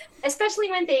easy. Especially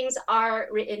when things are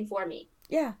written for me.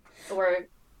 Yeah. Or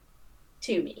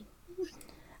to me.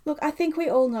 Look, I think we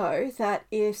all know that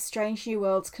if Strange New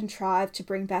Worlds contrived to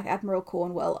bring back Admiral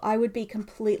Cornwell, I would be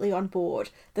completely on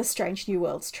board the Strange New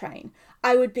Worlds train.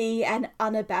 I would be an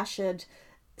unabashed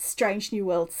Strange New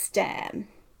Worlds stan.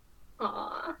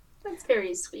 Aw, that's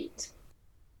very sweet.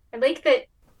 I like that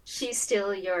she's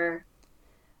still your...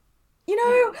 You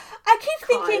know, I keep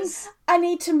thinking I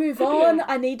need to move on,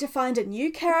 I need to find a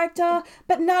new character,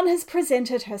 but none has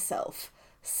presented herself.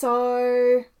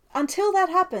 So... until that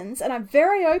happens, and I'm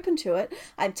very open to it,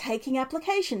 I'm taking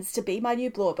applications to be my new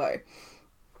Blorbo.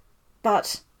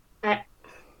 But,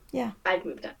 yeah. I've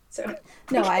moved on, so...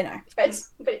 No, I know. But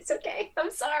it's okay.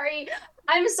 I'm sorry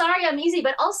I'm easy,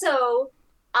 but also,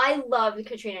 I loved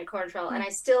Katrina Cornwell, and I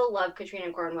still love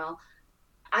Katrina Cornwell.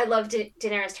 I love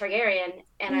Daenerys Targaryen,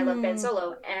 and I love Ben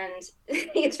Solo, and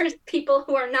there's people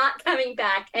who are not coming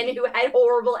back and who had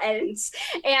horrible ends.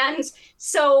 And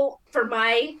so, for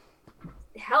my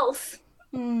health,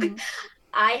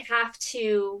 I have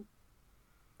to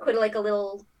put like a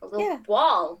little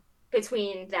wall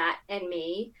between that and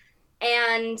me.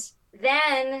 And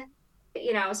then,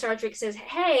 you know, Star Trek says,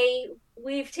 hey,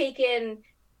 we've taken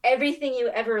everything you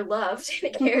ever loved in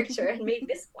a character and made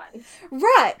this one.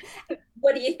 Right.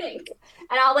 What do you think?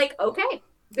 And I'll like, okay,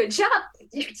 good job.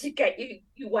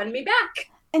 You won me back.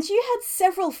 And you had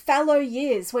several fallow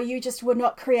years where you just were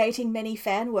not creating many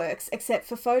fan works except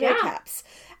for photo caps.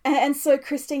 And so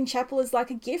Christine Chappell is like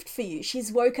a gift for you.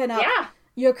 She's woken up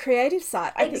your creative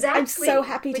side. I'm so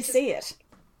happy to see it.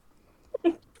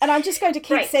 And I'm just going to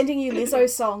keep sending you Lizzo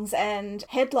songs and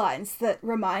headlines that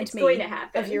remind me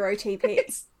of your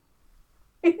OTP.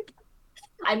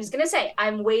 I'm just going to say,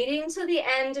 I'm waiting till the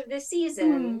end of the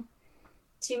season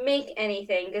to make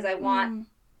anything because I want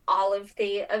all of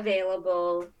the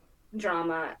available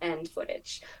drama and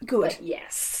footage. Good. But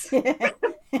yes.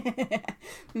 Back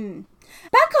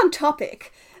on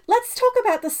topic, let's talk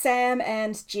about the Sam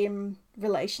and Jim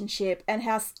relationship and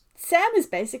how Sam is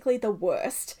basically the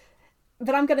worst,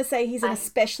 but I'm going to say he's an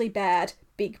especially bad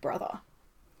big brother.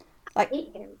 I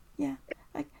hate him. Yeah.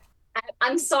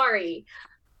 I'm sorry.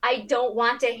 I don't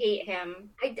want to hate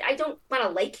him. I don't want to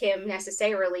like him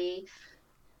necessarily.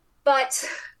 But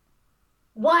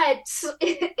what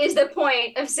is the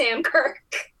point of Sam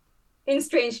Kirk in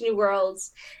Strange New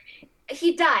Worlds?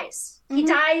 He dies. He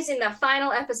dies in the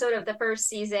final episode of the first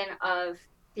season of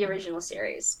the original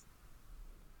series.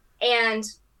 And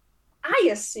I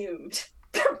assumed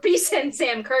the reason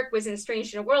Sam Kirk was in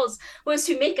Strange New Worlds was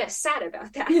to make us sad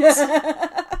about that.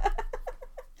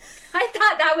 I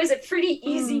thought that was a pretty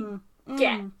easy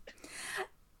get.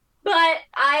 But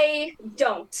I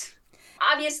don't.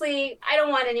 Obviously, I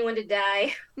don't want anyone to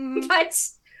die, but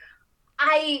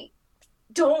I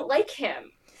don't like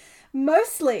him.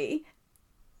 Mostly,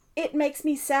 it makes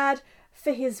me sad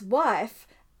for his wife,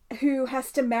 who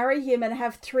has to marry him and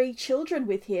have 3 children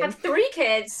with him. Have 3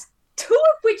 kids, 2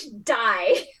 of which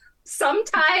die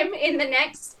sometime in the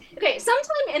next,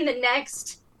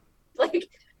 like,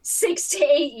 6 to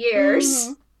 8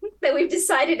 years that we've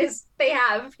decided is they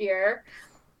have here.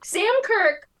 Sam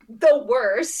Kirk, the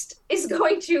worst, is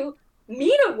going to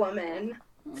meet a woman,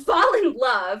 fall in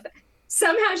love.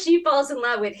 Somehow she falls in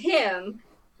love with him.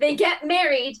 They get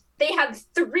married. They have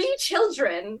 3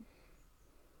 children.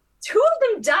 2 of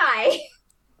them die.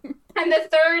 And the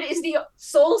 3rd is the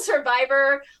sole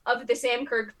survivor of the Sam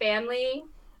Kirk family.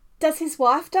 Does his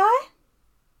wife die?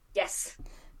 Yes.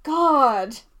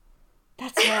 God.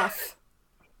 That's rough.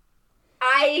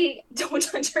 I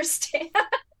don't understand.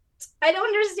 I don't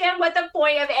understand what the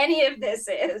point of any of this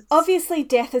is. Obviously,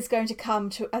 death is going to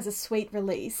come as a sweet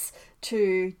release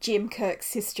to Jim Kirk's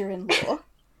sister-in-law.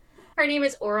 Her name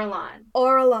is Orlan.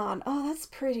 Orlan. Oh, that's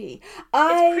pretty.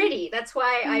 It's pretty. That's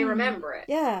why I remember it.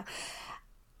 Yeah.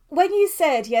 When you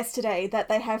said yesterday that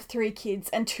they have 3 kids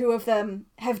and 2 of them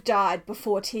have died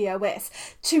before TOS,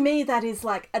 to me that is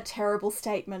like a terrible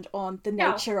statement on the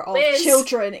nature of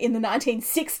children in the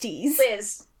 1960s.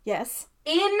 Liz. Yes?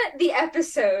 In the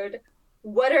episode,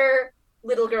 What Are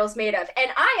Little Girls Made Of?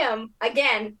 And I am,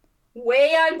 again,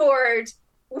 way on board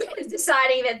with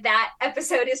deciding that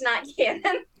episode is not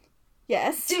canon.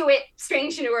 Yes. Do it,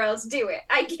 Strange New Worlds, do it.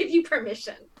 I give you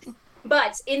permission.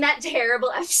 But in that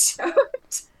terrible episode...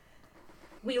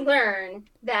 we learn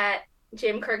that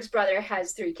Jim Kirk's brother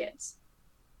has 3 kids.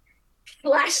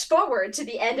 Flash forward to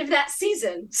the end of that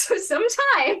season. So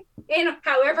sometime in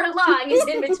however long is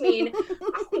in between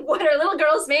What Are Little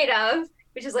Girls Made Of,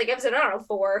 which is like episode, I don't know,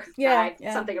 4, 5,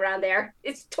 something around there.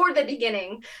 It's toward the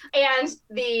beginning. And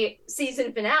the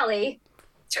season finale,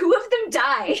 2 of them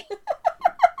die.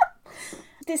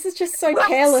 This is just so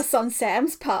careless on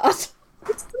Sam's part.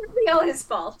 It's really all his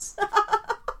fault.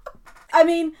 I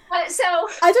mean, so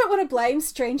I don't want to blame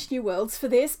Strange New Worlds for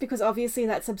this, because obviously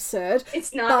that's absurd.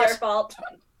 It's not their fault.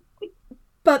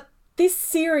 But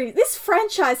this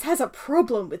franchise has a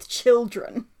problem with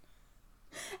children.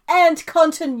 And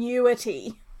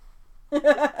continuity.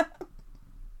 I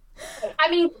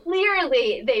mean,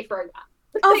 clearly they forgot.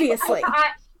 Obviously.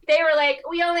 They were like,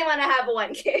 we only want to have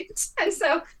 1 kid. And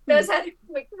so those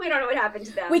we don't know what happened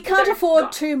to them. We can't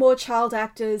afford 2 more child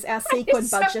actors. Our sequin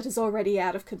budget is already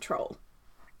out of control.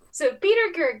 So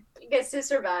Peter Kirk gets to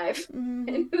survive.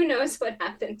 And who knows what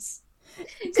happens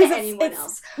to anyone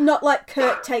else. Not like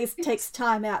Kirk takes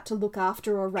time out to look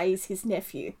after or raise his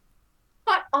nephew.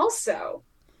 But also,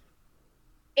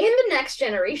 in the Next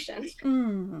Generation,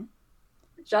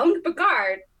 Jean-Luc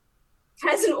Picard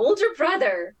has an older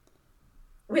brother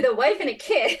with a wife and a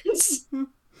kid. Yes.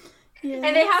 And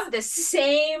they have the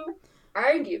same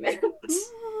argument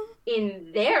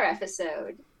in their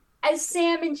episode as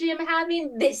Sam and Jim have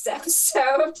in this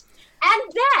episode.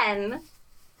 And then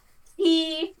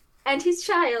he and his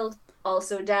child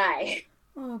also die.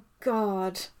 Oh,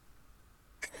 God.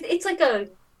 It's like a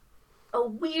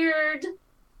weird,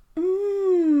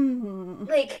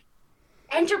 like,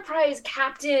 Enterprise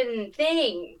captain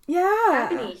thing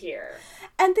happening here.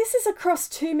 And this is across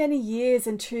too many years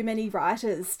and too many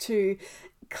writers to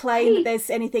claim that there's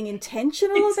anything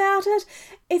intentional about it.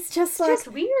 It's just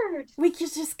weird. We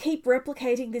could just keep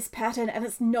replicating this pattern, and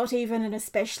it's not even an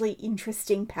especially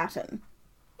interesting pattern.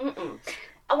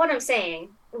 What I'm saying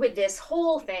with this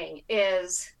whole thing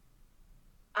is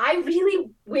I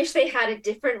really wish they had a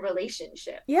different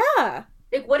relationship. Yeah.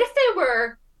 Like, what if they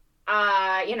were,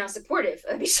 supportive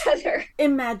of each other?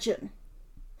 Imagine.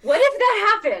 What if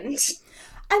that happened?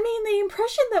 I mean, the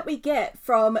impression that we get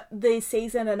from the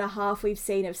season and a half we've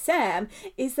seen of Sam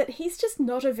is that he's just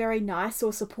not a very nice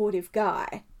or supportive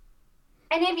guy.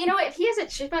 And if he has a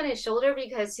chip on his shoulder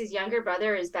because his younger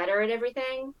brother is better at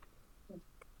everything,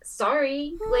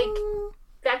 sorry. Like,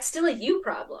 that's still a you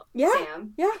problem,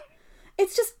 Sam. Yeah.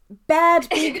 It's just bad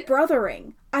big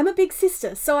brothering. I'm a big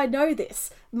sister, so I know this.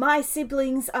 My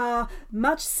siblings are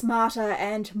much smarter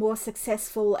and more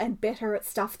successful and better at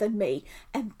stuff than me,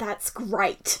 and that's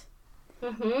great.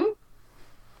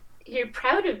 You're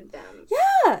proud of them.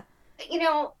 Yeah.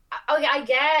 I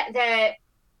get that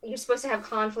you're supposed to have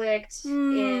conflict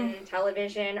in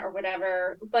television or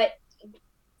whatever, but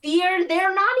they're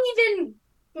not even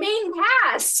main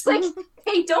cast. Like,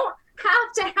 they don't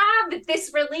have to have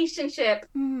this relationship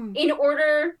in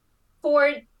order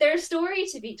for their story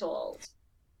to be told.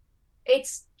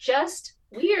 It's just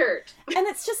weird. And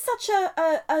it's just such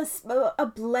a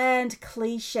bland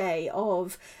cliche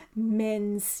of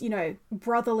men's,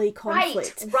 brotherly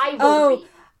conflict. Right, rivalry. Oh,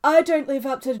 I don't live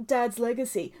up to Dad's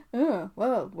legacy. Oh,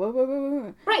 well,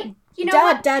 whoa. Right.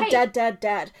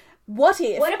 Dad. What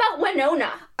about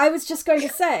Winona? I was just going to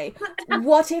say,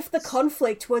 what if the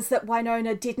conflict was that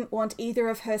Winona didn't want either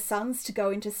of her sons to go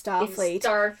into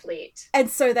Starfleet? And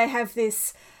so they have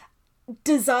this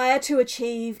desire to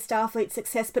achieve Starfleet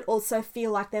success, but also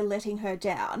feel like they're letting her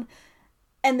down.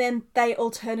 And then they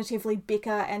alternatively bicker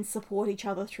and support each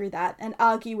other through that and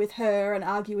argue with her and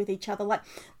argue with each other. Like,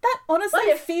 that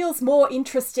honestly feels more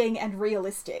interesting and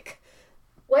realistic.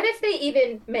 What if they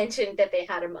even mentioned that they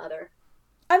had a mother?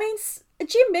 I mean,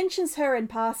 Jim mentions her in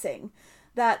passing,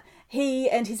 that he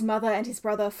and his mother and his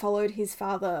brother followed his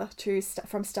father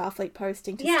from Starfleet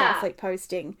posting to Starfleet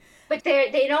posting. But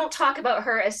they don't talk about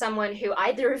her as someone who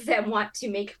either of them want to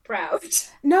make proud.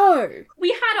 No.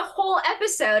 We had a whole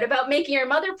episode about making your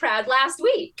mother proud last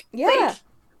week. Yeah.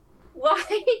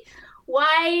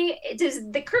 Why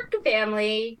does the Kirk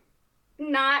family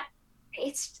not...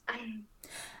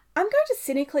 I'm going to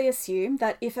cynically assume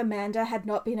that if Amanda had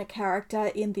not been a character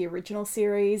in the original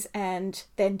series and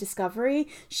then Discovery,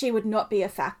 she would not be a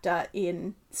factor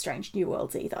in Strange New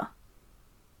Worlds either.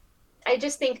 I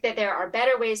just think that there are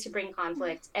better ways to bring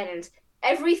conflict, and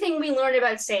everything we learn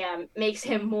about Sam makes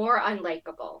him more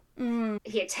unlikable.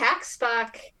 He attacks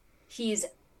Spock. He's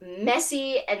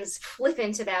messy and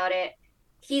flippant about it.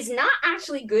 He's not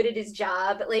actually good at his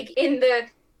job. Like, in the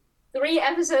 3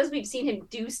 episodes we've seen him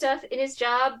do stuff in his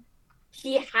job,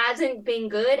 he hasn't been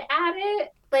good at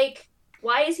it. Like,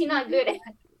 why is he not good at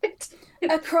it?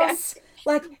 Across,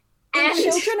 like, in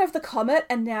Children of the Comet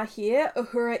and now here,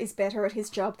 Uhura is better at his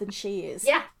job than she is.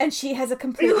 Yeah. And she has a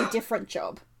completely different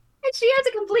job. And she has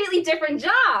a completely different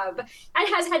job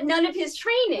and has had none of his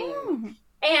training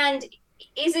and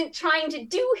isn't trying to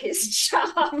do his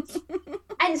job.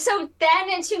 And so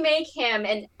then to make him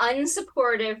an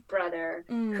unsupportive brother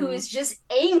who's just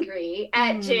angry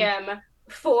at Jim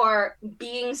for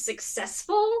being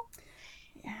successful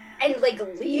and like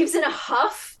leaves in a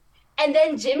huff, and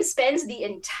then Jim spends the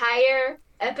entire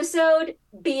episode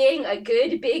being a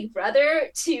good big brother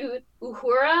to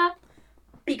Uhura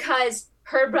because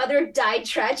her brother died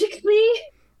tragically.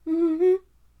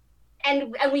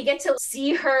 And we get to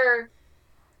see her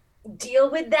deal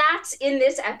with that in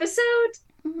this episode.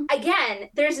 Again,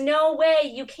 there's no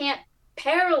way you can't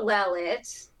parallel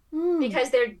it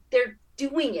because they're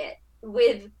doing it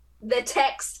with the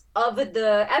text of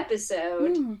the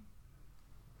episode.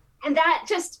 And that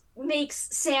just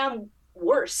makes Sam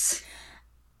worse.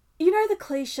 You know the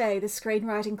cliche, the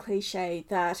screenwriting cliche,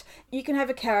 that you can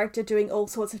have a character doing all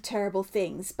sorts of terrible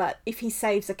things, but if he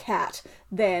saves a cat,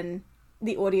 then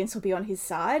the audience will be on his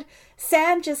side.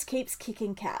 Sam just keeps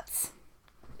kicking cats.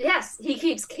 Yes, he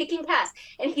keeps kicking cats.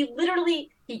 And he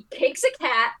kicks a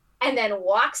cat and then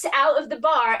walks out of the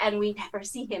bar and we never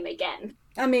see him again.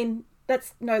 I mean,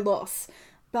 that's no loss.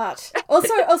 But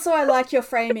also I like your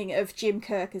framing of Jim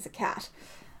Kirk as a cat.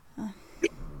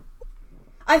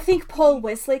 I think Paul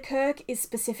Wesley Kirk is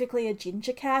specifically a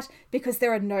ginger cat because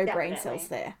there are no brain cells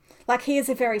there. Like, he is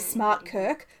a very smart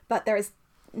Kirk, but there is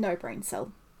no brain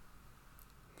cell.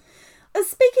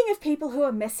 Speaking of people who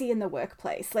are messy in the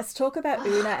workplace, let's talk about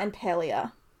Una and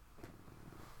Pelia.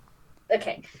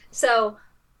 Okay, so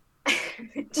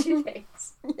 2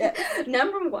 things.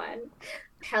 Number 1,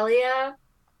 Pelia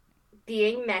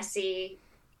being messy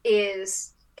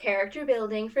is character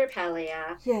building for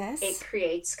Pelia. Yes. It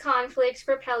creates conflict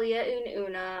for Pelia and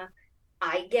Una.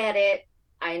 I get it.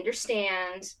 I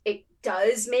understand. It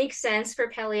does make sense for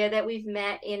Pelia that we've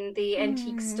met in the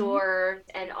antique store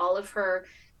and all of her,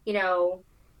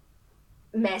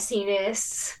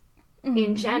 messiness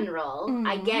in general.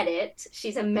 I get it.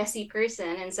 She's a messy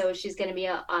person, and so she's going to be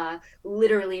a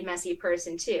literally messy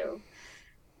person too.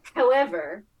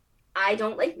 However, I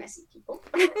don't like messy people.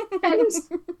 And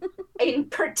in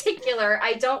particular,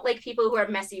 I don't like people who are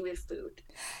messy with food.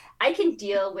 I can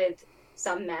deal with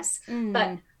some mess,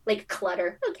 but like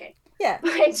clutter, okay. Yeah.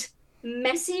 But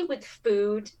messy with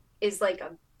food is like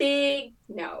a big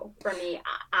no for me.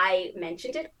 I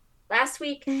mentioned it last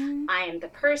week. I am the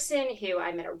person who,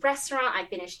 I'm at a restaurant, I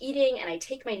finish eating, and I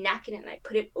take my napkin and I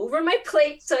put it over my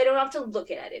plate so I don't have to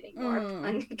look at it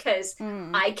anymore because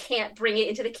I can't bring it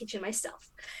into the kitchen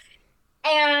myself.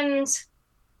 And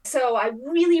so I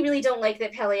really, really don't like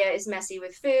that Pelia is messy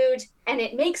with food, and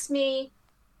it makes me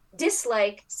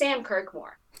dislike Sam Kirk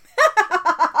more.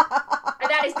 And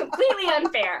that is completely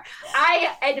unfair.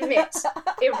 I admit,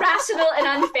 irrational and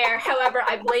unfair. However,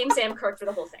 I blame Sam Kirk for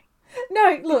the whole thing.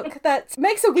 No, look, that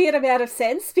makes a weird amount of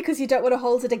sense because you don't want to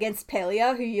hold it against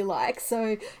Pelia, who you like,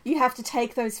 so you have to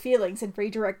take those feelings and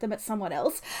redirect them at someone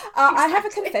else. Exactly. I have a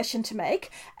confession to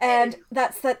make, and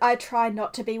that's that I try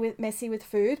not to be messy with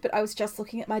food, but I was just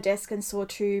looking at my desk and saw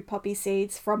 2 poppy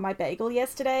seeds from my bagel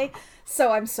yesterday,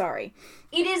 so I'm sorry.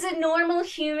 It is a normal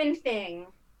human thing,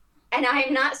 and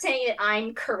I'm not saying that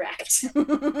I'm correct.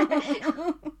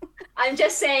 I'm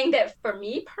just saying that for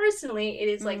me personally, it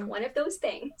is like one of those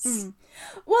things.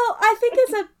 Well, I think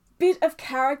as a bit of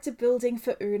character building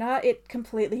for Una, it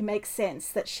completely makes sense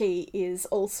that she is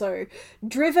also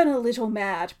driven a little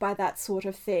mad by that sort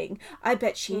of thing. I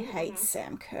bet she hates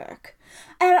Sam Kirk.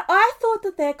 And I thought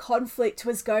that their conflict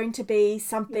was going to be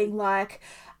something like,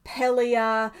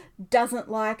 Pelia doesn't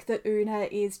like that Una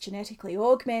is genetically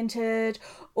augmented,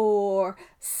 or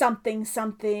something.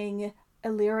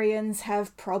 Illyrians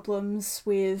have problems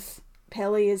with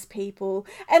Pelia's people.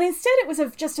 And instead it was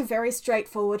just a very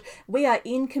straightforward, we are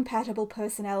incompatible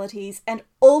personalities, and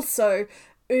also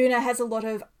Una has a lot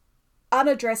of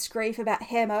unaddressed grief about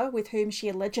Hema, with whom she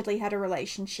allegedly had a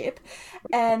relationship.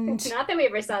 And not that we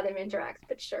ever saw them interact,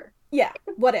 but sure. Yeah,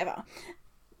 whatever.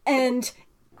 And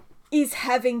is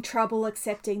having trouble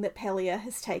accepting that Pelia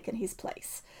has taken his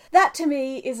place. That to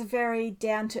me is a very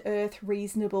down-to-earth,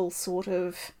 reasonable sort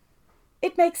of...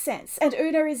 It makes sense. And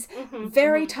Una is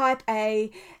very type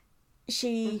A.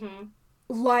 She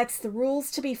likes the rules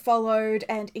to be followed,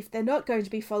 and if they're not going to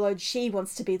be followed, she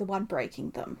wants to be the one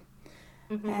breaking them.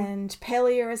 And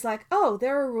Pelia is like, oh,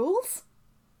 there are rules?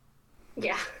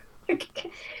 Yeah.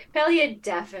 Pelia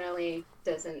definitely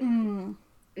doesn't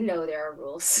know there are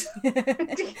rules.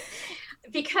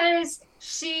 Because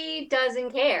she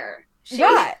doesn't care. She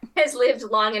has lived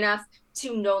long enough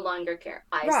to no longer care.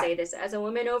 I say this as a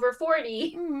woman over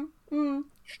 40. You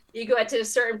go to a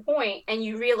certain point and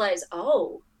you realize,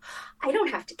 oh, I don't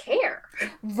have to care.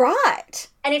 Right.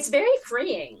 And it's very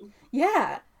freeing.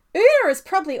 Yeah. Una is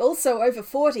probably also over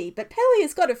 40, but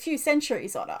Pelia's got a few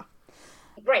centuries on her.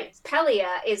 Right.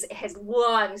 Pelia has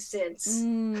long since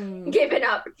given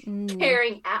up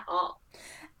caring at all.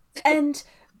 And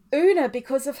Una,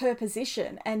 because of her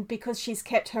position and because she's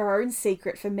kept her own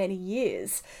secret for many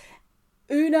years,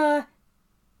 Una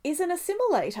is an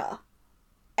assimilator.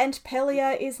 And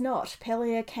Pelia is not.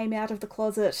 Pelia came out of the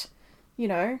closet,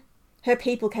 her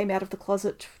people came out of the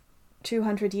closet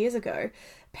 200 years ago.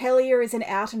 Pelia is an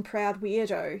out and proud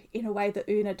weirdo in a way that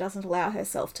Una doesn't allow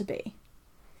herself to be.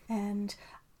 And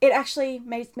it actually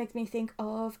makes me think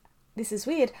of, this is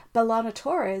weird, B'Elanna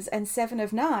Torres and Seven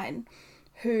of Nine,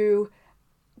 who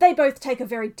they both take a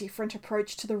very different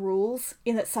approach to the rules,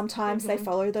 in that sometimes they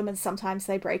follow them and sometimes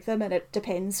they break them, and it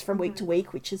depends from week to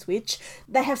week which is which.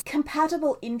 They have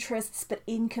compatible interests but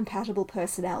incompatible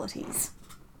personalities.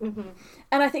 And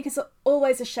I think it's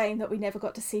always a shame that we never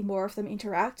got to see more of them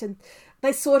interact, and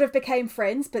they sort of became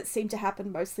friends but seemed to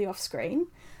happen mostly off screen.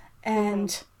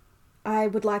 And I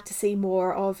would like to see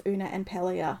more of Una and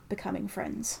Pelia becoming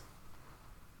friends.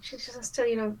 She just has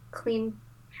to, clean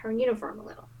her uniform a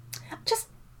little. Just,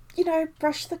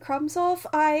 brush the crumbs off.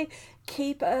 I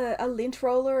keep a lint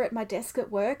roller at my desk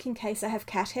at work in case I have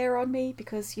cat hair on me,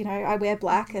 because, I wear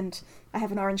black and I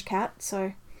have an orange cat,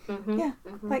 so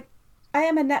I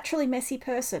am a naturally messy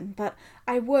person, but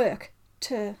I work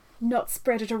to not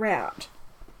spread it around.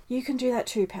 You can do that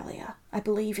too, Pelia. I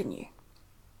believe in you.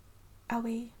 Are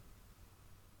we?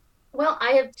 Well,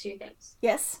 I have two things.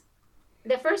 Yes?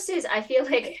 The first is, I feel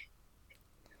like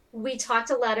we talked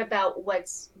a lot about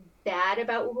what's bad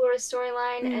about Uhura's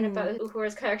storyline and about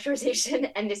Uhura's characterization,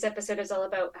 and this episode is all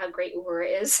about how great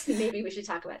Uhura is. Maybe we should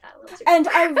talk about that a little too. And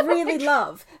I really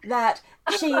love that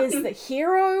she is the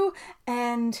hero,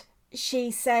 and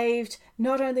she saved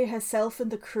not only herself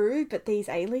and the crew, but these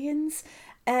aliens.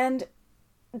 And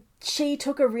she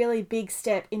took a really big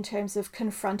step in terms of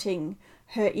confronting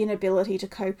her inability to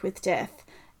cope with death.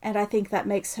 And I think that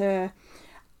makes her...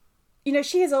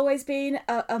 she has always been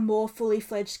a more fully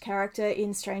fledged character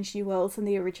in Strange New Worlds than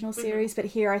the original series, but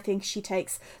here I think she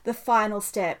takes the final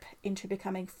step into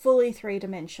becoming fully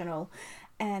three-dimensional.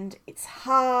 And it's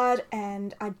hard,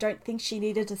 and I don't think she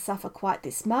needed to suffer quite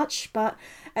this much, but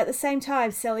at the same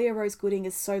time, Celia Rose Gooding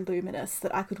is so luminous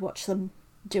that I could watch them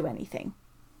do anything.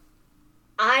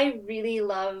 I really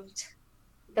loved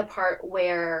the part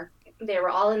where they were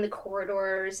all in the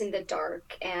corridors in the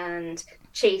dark and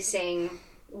chasing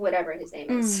whatever his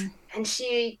name is. And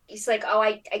he's like, oh,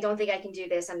 I don't think I can do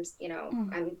this. I'm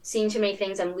seeing too many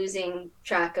things. I'm losing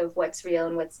track of what's real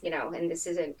and what's, and this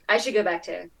isn't, I should go back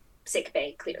to sick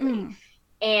bay, clearly.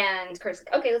 And Kirk's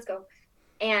like, okay, let's go.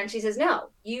 And she says, no,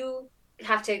 you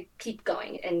have to keep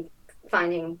going and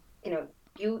finding,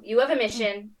 you have a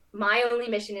mission. My only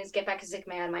mission is get back to sick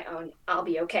bay on my own. I'll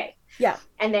be okay. Yeah.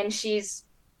 And then she's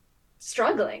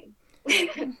struggling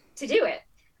to do it,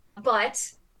 but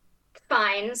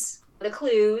finds the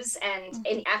clues and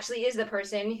actually is the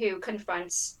person who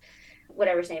confronts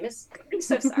whatever his name is. I'm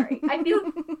so sorry. I feel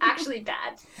actually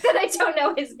bad that I don't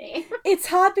know his name. It's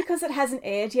hard because it hasn't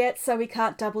aired yet, so we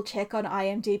can't double check on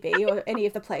IMDb or any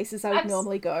of the places I would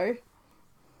normally go.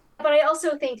 But I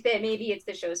also think that maybe it's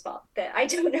the show's fault that I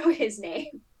don't know his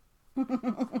name.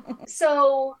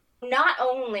 So not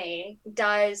only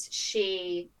does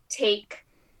she take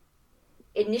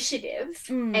initiative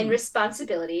and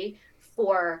responsibility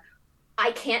for,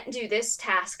 I can't do this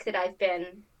task that I've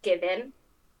been given,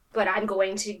 but I'm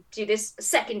going to do this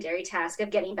secondary task of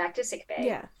getting back to sickbay.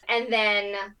 Yeah. And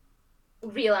then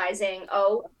realizing,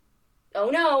 oh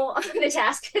no, the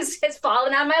task has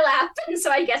fallen on my lap, and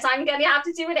so I guess I'm gonna have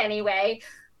to do it anyway.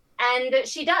 And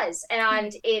she does,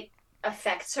 and it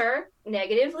affects her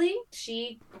negatively.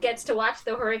 She gets to watch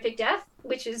the horrific death,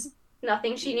 which is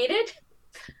nothing she needed.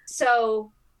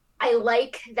 So I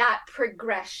like that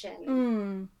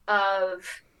progression of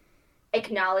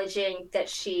acknowledging that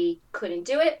she couldn't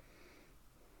do it,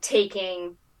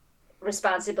 taking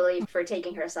responsibility for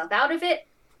taking herself out of it,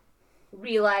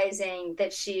 realizing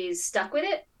that she's stuck with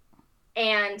it,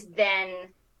 and then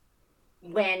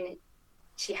when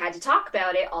she had to talk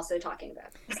about it, also talking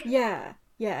about it.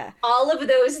 Yeah. All of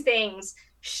those things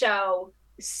show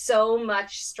so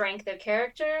much strength of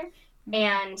character,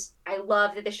 and I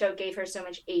love that the show gave her so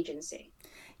much agency.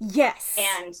 Yes.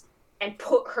 And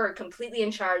put her completely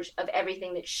in charge of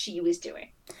everything that she was doing.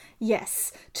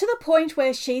 Yes. To the point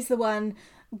where she's the one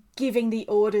giving the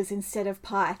orders instead of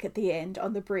Pike at the end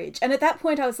on the bridge. And at that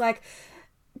point I was like,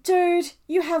 dude,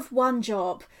 you have one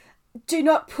job. Do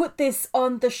not put this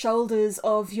on the shoulders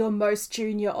of your most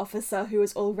junior officer who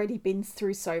has already been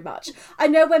through so much. I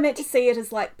know we're meant to see it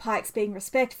as like Pike's being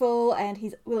respectful and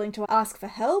he's willing to ask for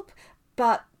help,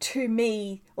 but to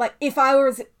me, like, if I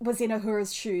was in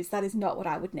Uhura's shoes, that is not what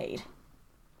I would need.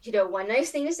 You know, one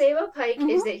nice thing to say about Pike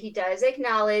is that he does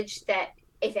acknowledge that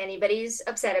if anybody's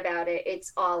upset about it,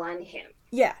 it's all on him.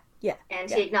 Yeah.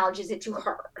 And he acknowledges it to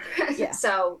her. Yeah.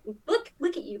 So look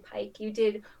at you, Pike. You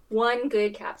did one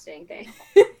good captaining thing.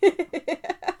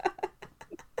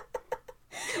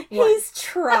 He's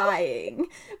trying.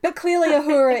 But clearly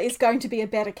Uhura is going to be a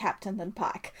better captain than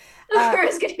Pike.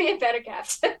 Uhura's going to be a better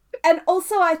captain. And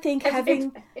also I think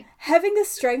having the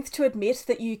strength to admit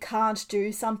that you can't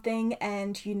do something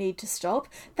and you need to stop,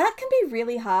 that can be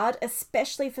really hard,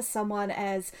 especially for someone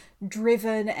as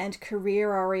driven and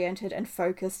career-oriented and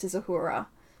focused as Uhura.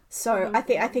 So I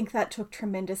think that took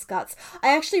tremendous guts.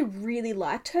 I actually really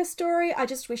liked her story. I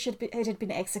just wish it had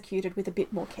been executed with a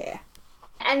bit more care.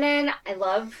 And then I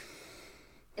love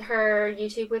her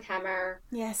YouTube with Hemmer.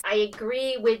 Yes. I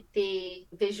agree with the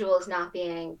visuals not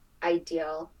being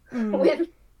ideal with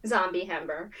zombie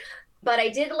Hemmer. But I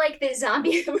did like that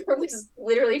zombie Hemmer was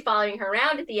literally following her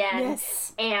around at the end.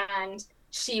 Yes. And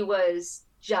she was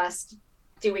just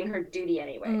doing her duty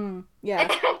anyway.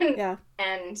 Yeah.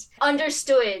 And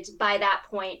understood by that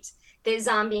point that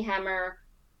zombie Hemmer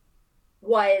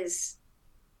was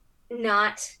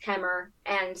not Hemmer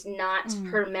and not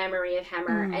her memory of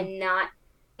Hemmer and not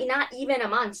even a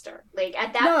monster. Like,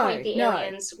 at that point, the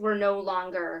aliens were no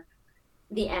longer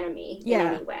the enemy in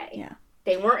any way. Yeah.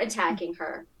 They weren't attacking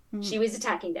her. She was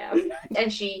attacking them.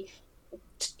 And she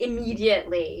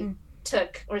immediately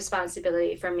took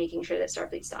responsibility for making sure that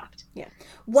Starfleet stopped. Yeah.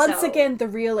 Once again, the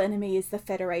real enemy is the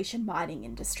Federation mining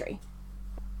industry.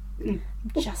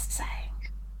 Just saying.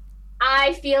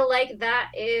 I feel like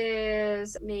that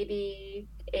is maybe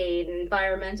an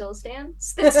environmental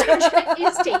stance that Star Trek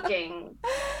is taking.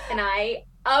 And I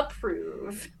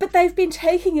approve. But they've been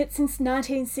taking it since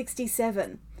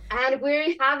 1967. And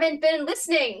we haven't been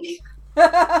listening.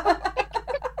 Because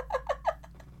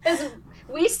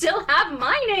we still have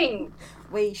mining.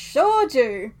 We sure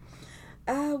do.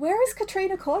 Where is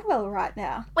Katrina Caldwell right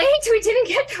now? Wait, we didn't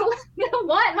get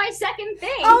what? My second thing.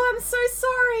 Oh, I'm so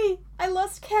sorry. I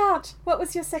lost count. What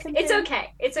was your second thing?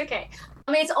 It's okay.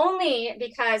 I mean, it's only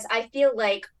because I feel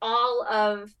like all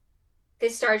of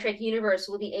this Star Trek universe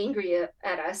will be angry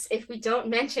at us if we don't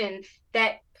mention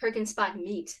that Kirk and Spock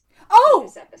meet in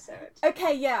this episode.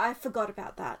 Okay, yeah, I forgot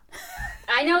about that.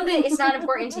 I know that it's not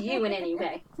important to you in any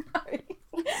way.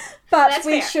 But that's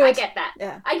we fair. should. I get that.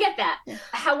 Yeah. I get that. Yeah.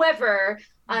 However,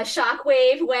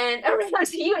 shockwave went around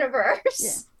the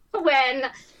universe when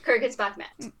Kirk and Spock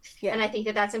met. Yeah. And I think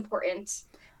that that's important.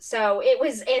 So it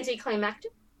was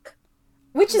anticlimactic.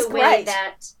 Which is great.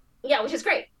 Which is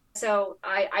great. So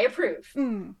I approve.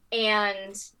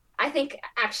 And I think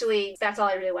actually that's all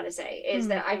I really want to say is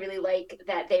that I really like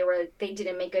that they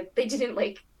didn't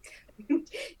like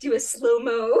do a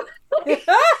slow-mo.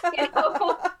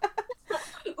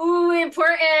 Ooh,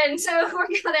 important. So we're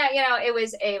gonna, it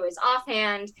was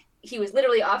offhand. He was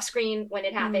literally off screen when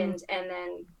it happened, and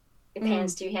then it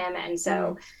pans to him, and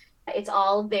so it's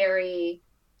all very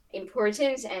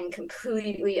important and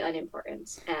completely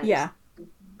unimportant. And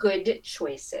good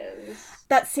choices.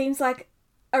 That seems like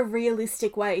a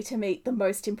realistic way to meet the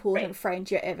most important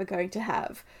friend you're ever going to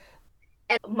have.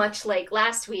 And much like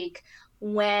last week,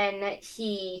 when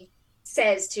he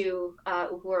says to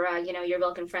Uhura, your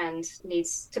Vulcan friend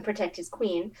needs to protect his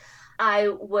queen, I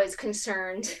was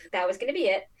concerned that was going to be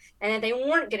it. and that they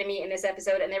weren't going to meet in this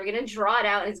episode, and they were going to draw it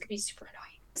out, and it's going to be super annoying.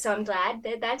 So I'm glad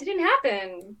that didn't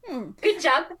happen. Good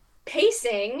job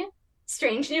pacing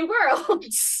Strange New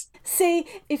Worlds. See,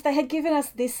 if they had given us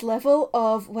this level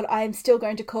of what I am still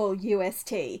going to call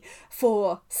UST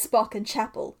for Spock and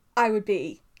Chapel, I would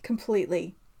be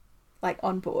completely,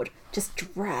 on board. Just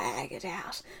drag it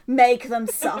out. Make them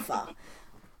suffer.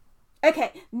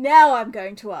 Okay, now I'm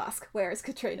going to ask, where is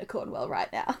Katrina Cornwell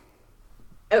right now?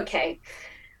 Okay.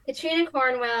 Katrina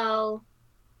Cornwell,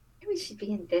 maybe she'd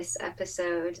be in this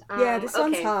episode. Yeah, this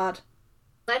one's hard.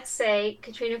 Let's say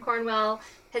Katrina Cornwell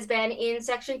has been in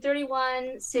Section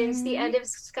 31 since the end of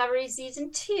Discovery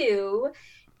Season 2.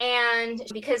 And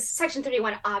because Section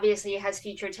 31 obviously has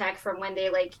future tech from when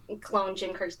they, clone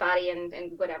Jim Kirk's body and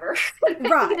whatever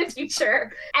right. in the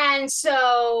future. And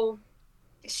so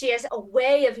she has a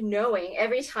way of knowing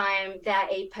every time that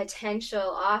a potential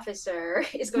officer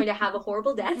is going to have a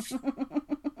horrible death.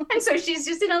 And so she's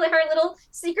just in her little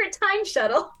secret time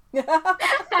shuttle.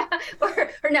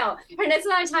 or no, it's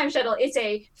not a time shuttle. It's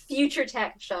a future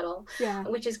tech shuttle,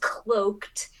 which is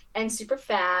cloaked and super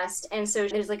fast. And so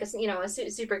there's a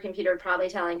supercomputer probably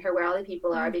telling her where all the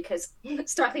people are, because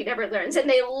Starfleet never learns. And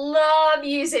they love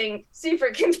using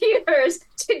supercomputers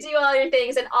to do all their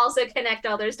things and also connect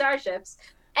all their starships.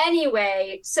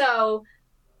 Anyway, so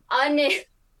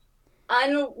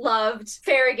unloved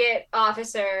Farragut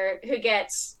officer who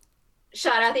gets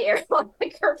shot out the airlock,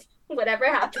 or whatever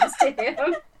happens to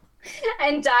him,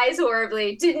 and dies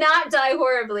horribly. Did not die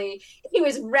horribly. He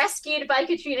was rescued by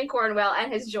Katrina Cornwell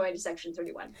and has joined Section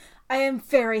 31. I am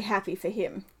very happy for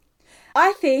him.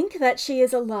 I think that she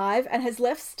is alive and has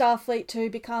left Starfleet to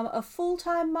become a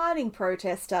full-time mining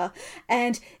protester,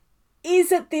 and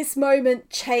is at this moment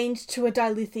changed to a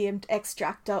dilithium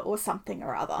extractor or something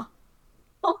or other.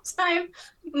 Full-time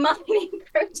mining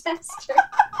protester.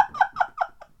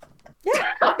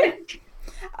 Yeah.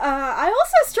 I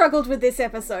also struggled with this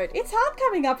episode. It's hard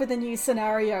coming up with a new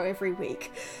scenario every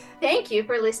week. Thank you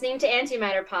for listening to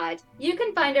Antimatter Pod. You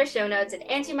can find our show notes at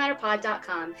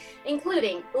antimatterpod.com,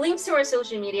 including links to our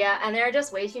social media, and there are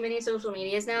just way too many social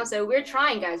medias now, so we're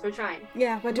trying, guys. We're trying.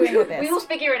 Yeah, we're doing our best. We will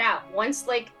figure it out. Once,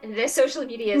 the social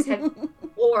medias have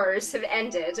wars have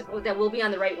ended, then we'll be on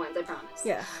the right ones, I promise.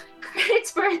 Yeah. Credits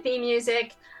for our theme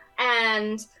music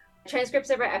and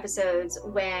transcripts of our episodes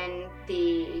when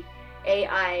the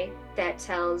AI that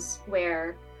tells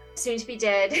where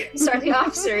soon-to-be-dead Starfleet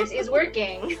officers is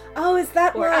working. Oh, is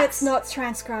that why it's not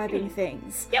transcribing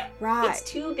things? Yep. Right. It's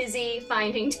too busy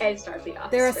finding dead Starfleet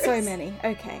officers. There are so many.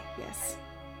 Okay, yes.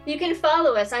 You can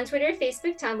follow us on Twitter,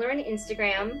 Facebook, Tumblr, and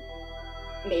Instagram.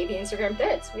 Maybe Instagram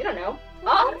fits. We don't know.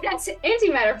 Oh, that's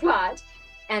Antimatterpod.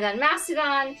 And on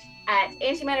Mastodon at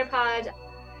Antimatterpod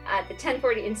at the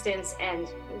 1040 instance, and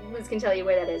Liz can tell you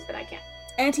where that is, but I can't.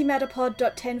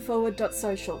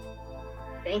 Antimatterpod.10forward.social.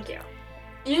 Thank you.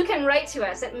 You can write to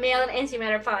us at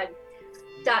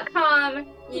mail@antimatterpod.com.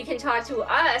 You can talk to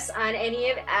us on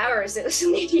any of our social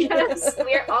medias.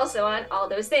 We're also on all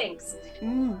those things.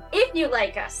 If you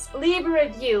like us, leave a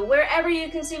review wherever you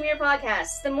consume your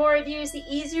podcasts. The more reviews, the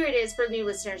easier it is for new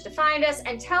listeners to find us,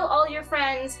 and tell all your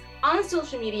friends on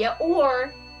social media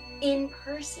or in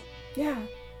person. Yeah.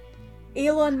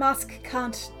 Elon Musk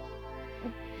can't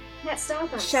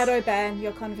stop us. Shadow ban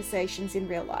your conversations in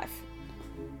real life.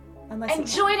 And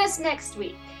join us next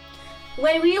week,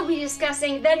 when we will be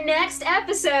discussing the next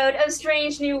episode of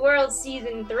Strange New Worlds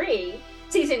Season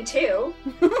 2.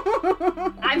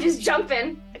 I'm just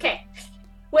jumping. Okay.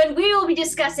 When we will be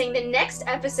discussing the next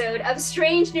episode of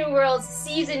Strange New Worlds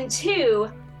Season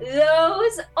 2,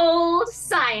 Those Old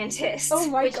Scientists,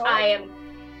 which God. I am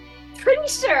pretty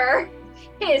sure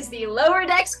is the Lower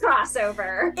Decks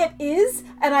crossover. It is,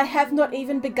 and I have not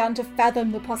even begun to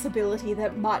fathom the possibility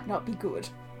that it might not be good.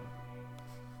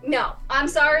 No, I'm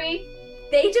sorry.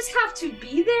 They just have to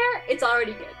be there. It's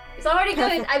already good. It's already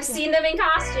good. I've seen them in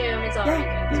costume. It's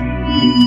already good.